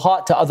attaching your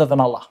heart to other than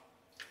Allah.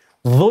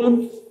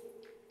 Dhulm,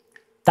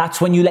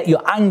 that's when you let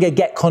your anger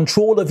get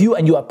control of you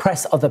and you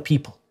oppress other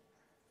people.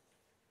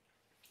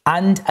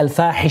 And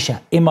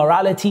al-fahisha,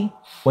 immorality,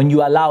 when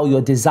you allow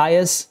your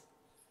desires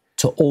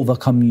to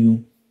overcome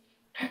you.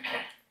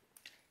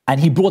 And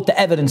he brought the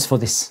evidence for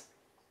this.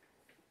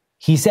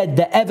 He said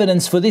the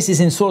evidence for this is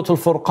in Surah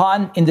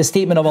Al-Furqan in the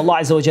statement of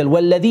Allah Azza wa Jal,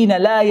 وَالَّذِينَ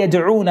لَا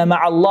يَدْعُونَ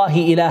مَعَ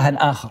اللَّهِ إِلَهًا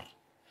آخَرٍ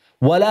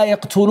وَلَا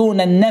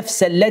يَقْتُلُونَ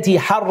النَّفْسَ الَّتِي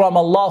حَرَّمَ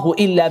اللَّهُ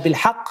إِلَّا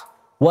بِالْحَقِّ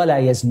وَلَا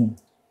يَزْنُونَ.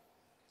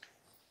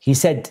 He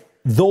said,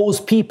 those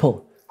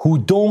people who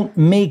don't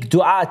make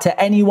dua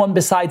to anyone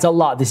besides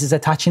Allah, this is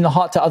attaching the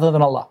heart to other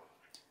than Allah.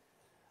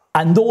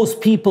 And those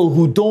people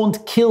who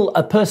don't kill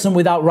a person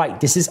without right,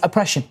 this is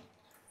oppression.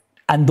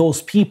 And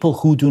those people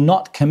who do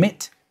not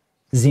commit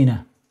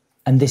zina.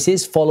 And this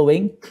is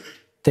following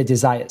the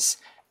desires.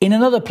 In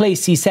another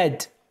place he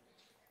said,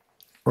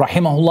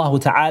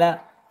 rahimahullah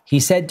ta'ala, he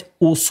said,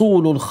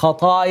 أُصُولُ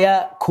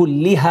الْخَطَايَا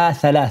كُلِّهَا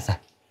ثَلَاثَةً.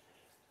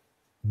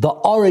 The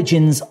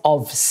origins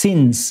of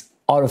sins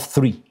are of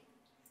three.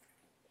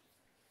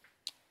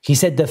 He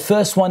said the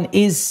first one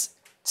is,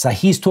 so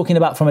he's talking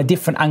about from a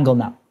different angle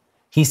now.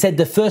 He said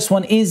the first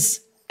one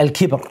is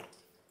al-kibr,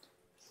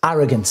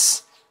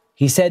 arrogance.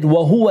 He said,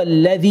 وَهُوَ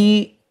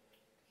الَّذِي,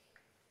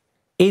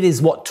 it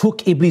is what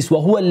took Iblis,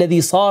 وَهُوَ الَّذِي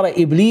صَارَ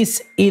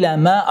إِبْلِيسِ إِلَى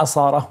مَا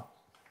أَصَارَهُ.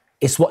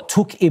 It's what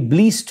took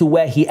Iblis to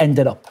where he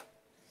ended up.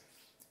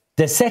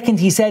 The second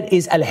he said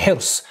is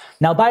al-hirs.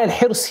 Now by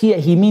al-hirs here,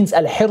 he means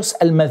al-hirs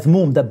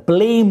al-madhmoom, the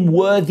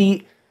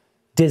blameworthy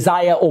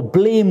desire or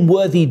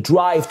blameworthy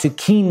drive to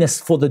keenness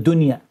for the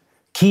dunya,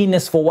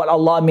 keenness for what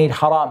Allah made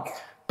haram,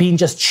 being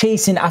just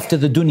chasing after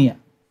the dunya.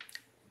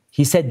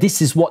 He said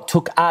this is what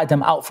took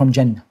Adam out from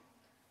Jannah.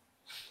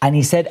 And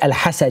he said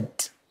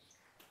al-hasad.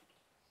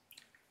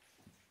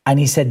 And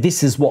he said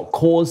this is what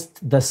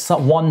caused the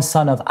one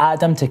son of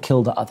Adam to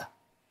kill the other.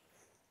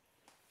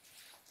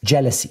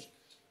 Jealousy.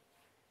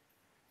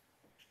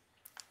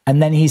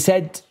 And then he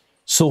said,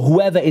 so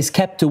whoever is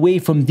kept away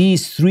from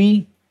these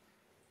three,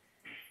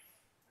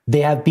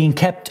 they have been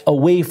kept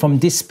away from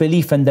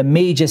disbelief and the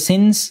major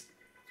sins,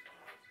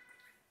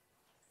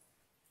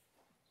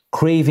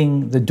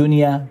 craving the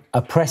dunya,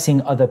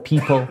 oppressing other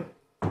people,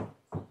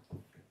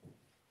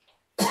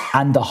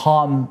 and the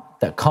harm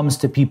that comes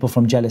to people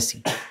from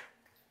jealousy.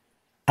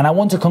 And I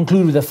want to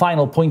conclude with a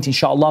final point,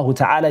 inshaAllah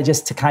ta'ala,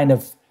 just to kind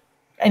of,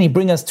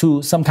 bring us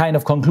to some kind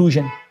of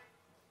conclusion.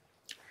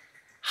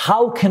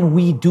 How can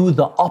we do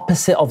the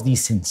opposite of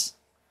these sins?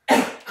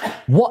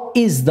 What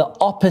is the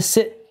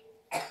opposite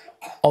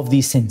of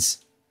these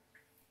sins?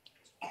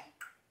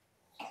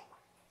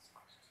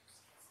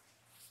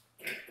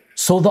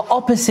 So the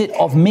opposite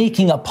of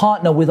making a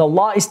partner with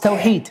Allah is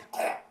tawheed.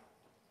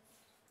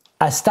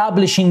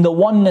 Establishing the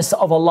oneness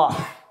of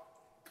Allah.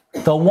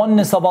 The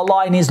oneness of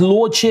Allah in His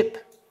lordship,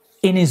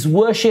 in His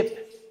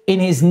worship, in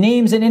His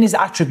names and in His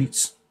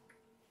attributes.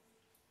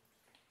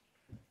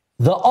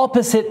 The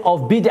opposite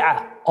of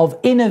bid'ah, of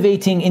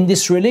innovating in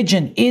this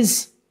religion,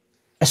 is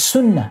a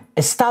sunnah,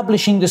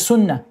 establishing the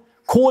sunnah,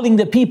 calling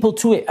the people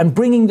to it and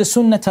bringing the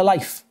sunnah to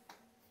life.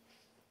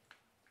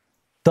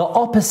 The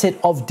opposite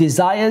of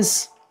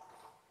desires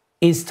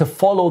is to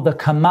follow the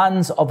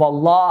commands of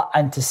Allah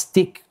and to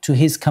stick to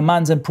His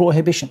commands and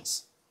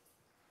prohibitions.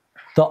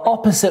 The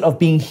opposite of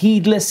being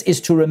heedless is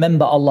to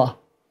remember Allah.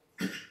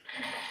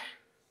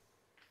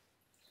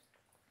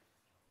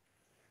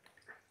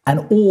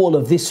 And all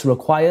of this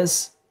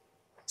requires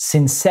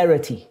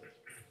sincerity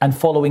and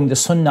following the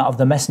sunnah of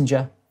the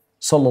Messenger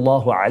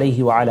sallallahu alayhi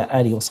wa ala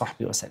alihi wa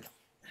sahbihi wa sallam.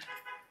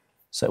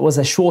 So it was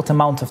a short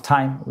amount of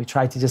time. We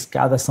tried to just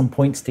gather some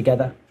points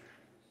together.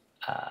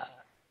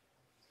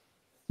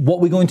 What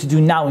we're going to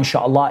do now,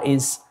 inshallah,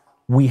 is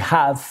we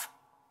have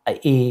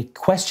a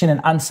question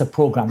and answer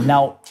program.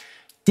 Now,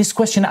 this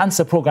question and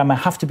answer program, I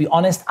have to be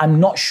honest, I'm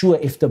not sure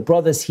if the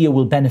brothers here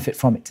will benefit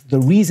from it. The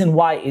reason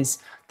why is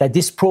that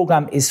this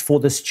program is for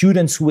the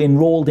students who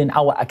enrolled in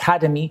our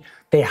academy.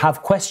 They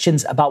have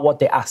questions about what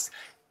they asked.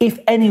 If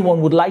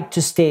anyone would like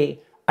to stay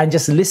and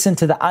just listen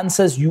to the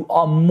answers, you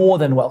are more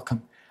than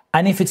welcome.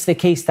 And if it's the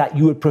case that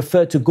you would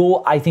prefer to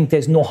go, I think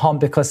there's no harm,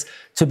 because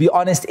to be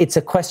honest, it's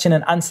a question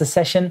and answer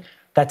session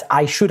that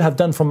I should have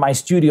done from my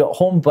studio at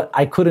home, but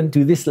I couldn't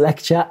do this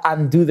lecture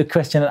and do the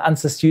question and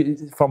answer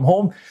from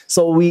home.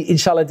 So we,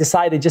 inshallah,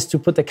 decided just to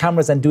put the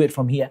cameras and do it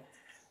from here.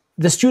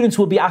 The students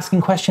will be asking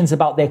questions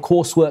about their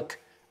coursework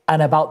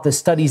and about the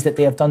studies that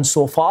they have done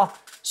so far.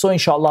 So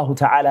inshallah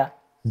ta'ala,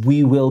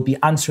 we will be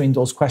answering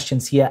those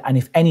questions here. And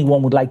if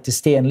anyone would like to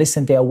stay and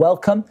listen, they are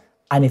welcome.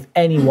 And if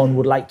anyone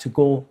would like to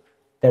go,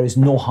 there is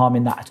no harm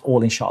in that at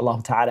all,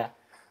 inshallah ta'ala.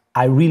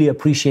 I really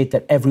appreciate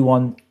that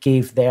everyone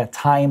gave their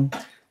time,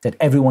 that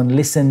everyone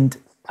listened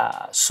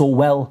so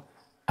well.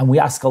 And we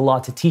ask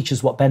Allah to teach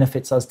us what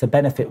benefits us, to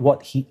benefit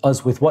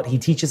us with what He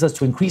teaches us,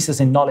 to increase us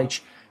in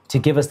knowledge, to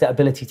give us the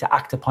ability to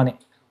act upon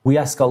it. We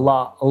ask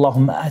Allah,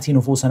 Allahumma ati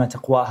nufusana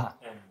taqwaha,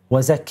 wa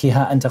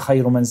zakkiha anta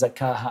khayru man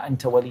zakkaha,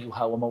 anta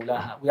waliyuha wa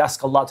mawlaha. We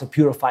ask Allah to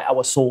purify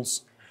our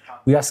souls.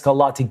 We ask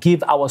Allah to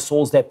give our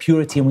souls their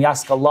purity, and we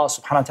ask Allah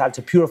subhanahu wa ta'ala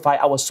to purify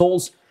our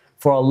souls,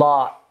 for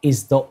Allah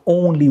is the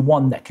only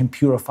one that can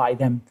purify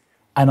them,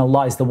 and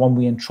Allah is the one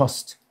we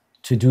entrust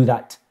to do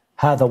that.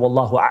 هذا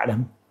والله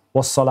أعلم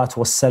والصلاة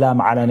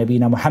والسلام على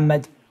نبينا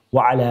محمد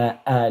وعلى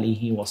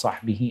آله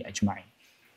وصحبه أجمعين.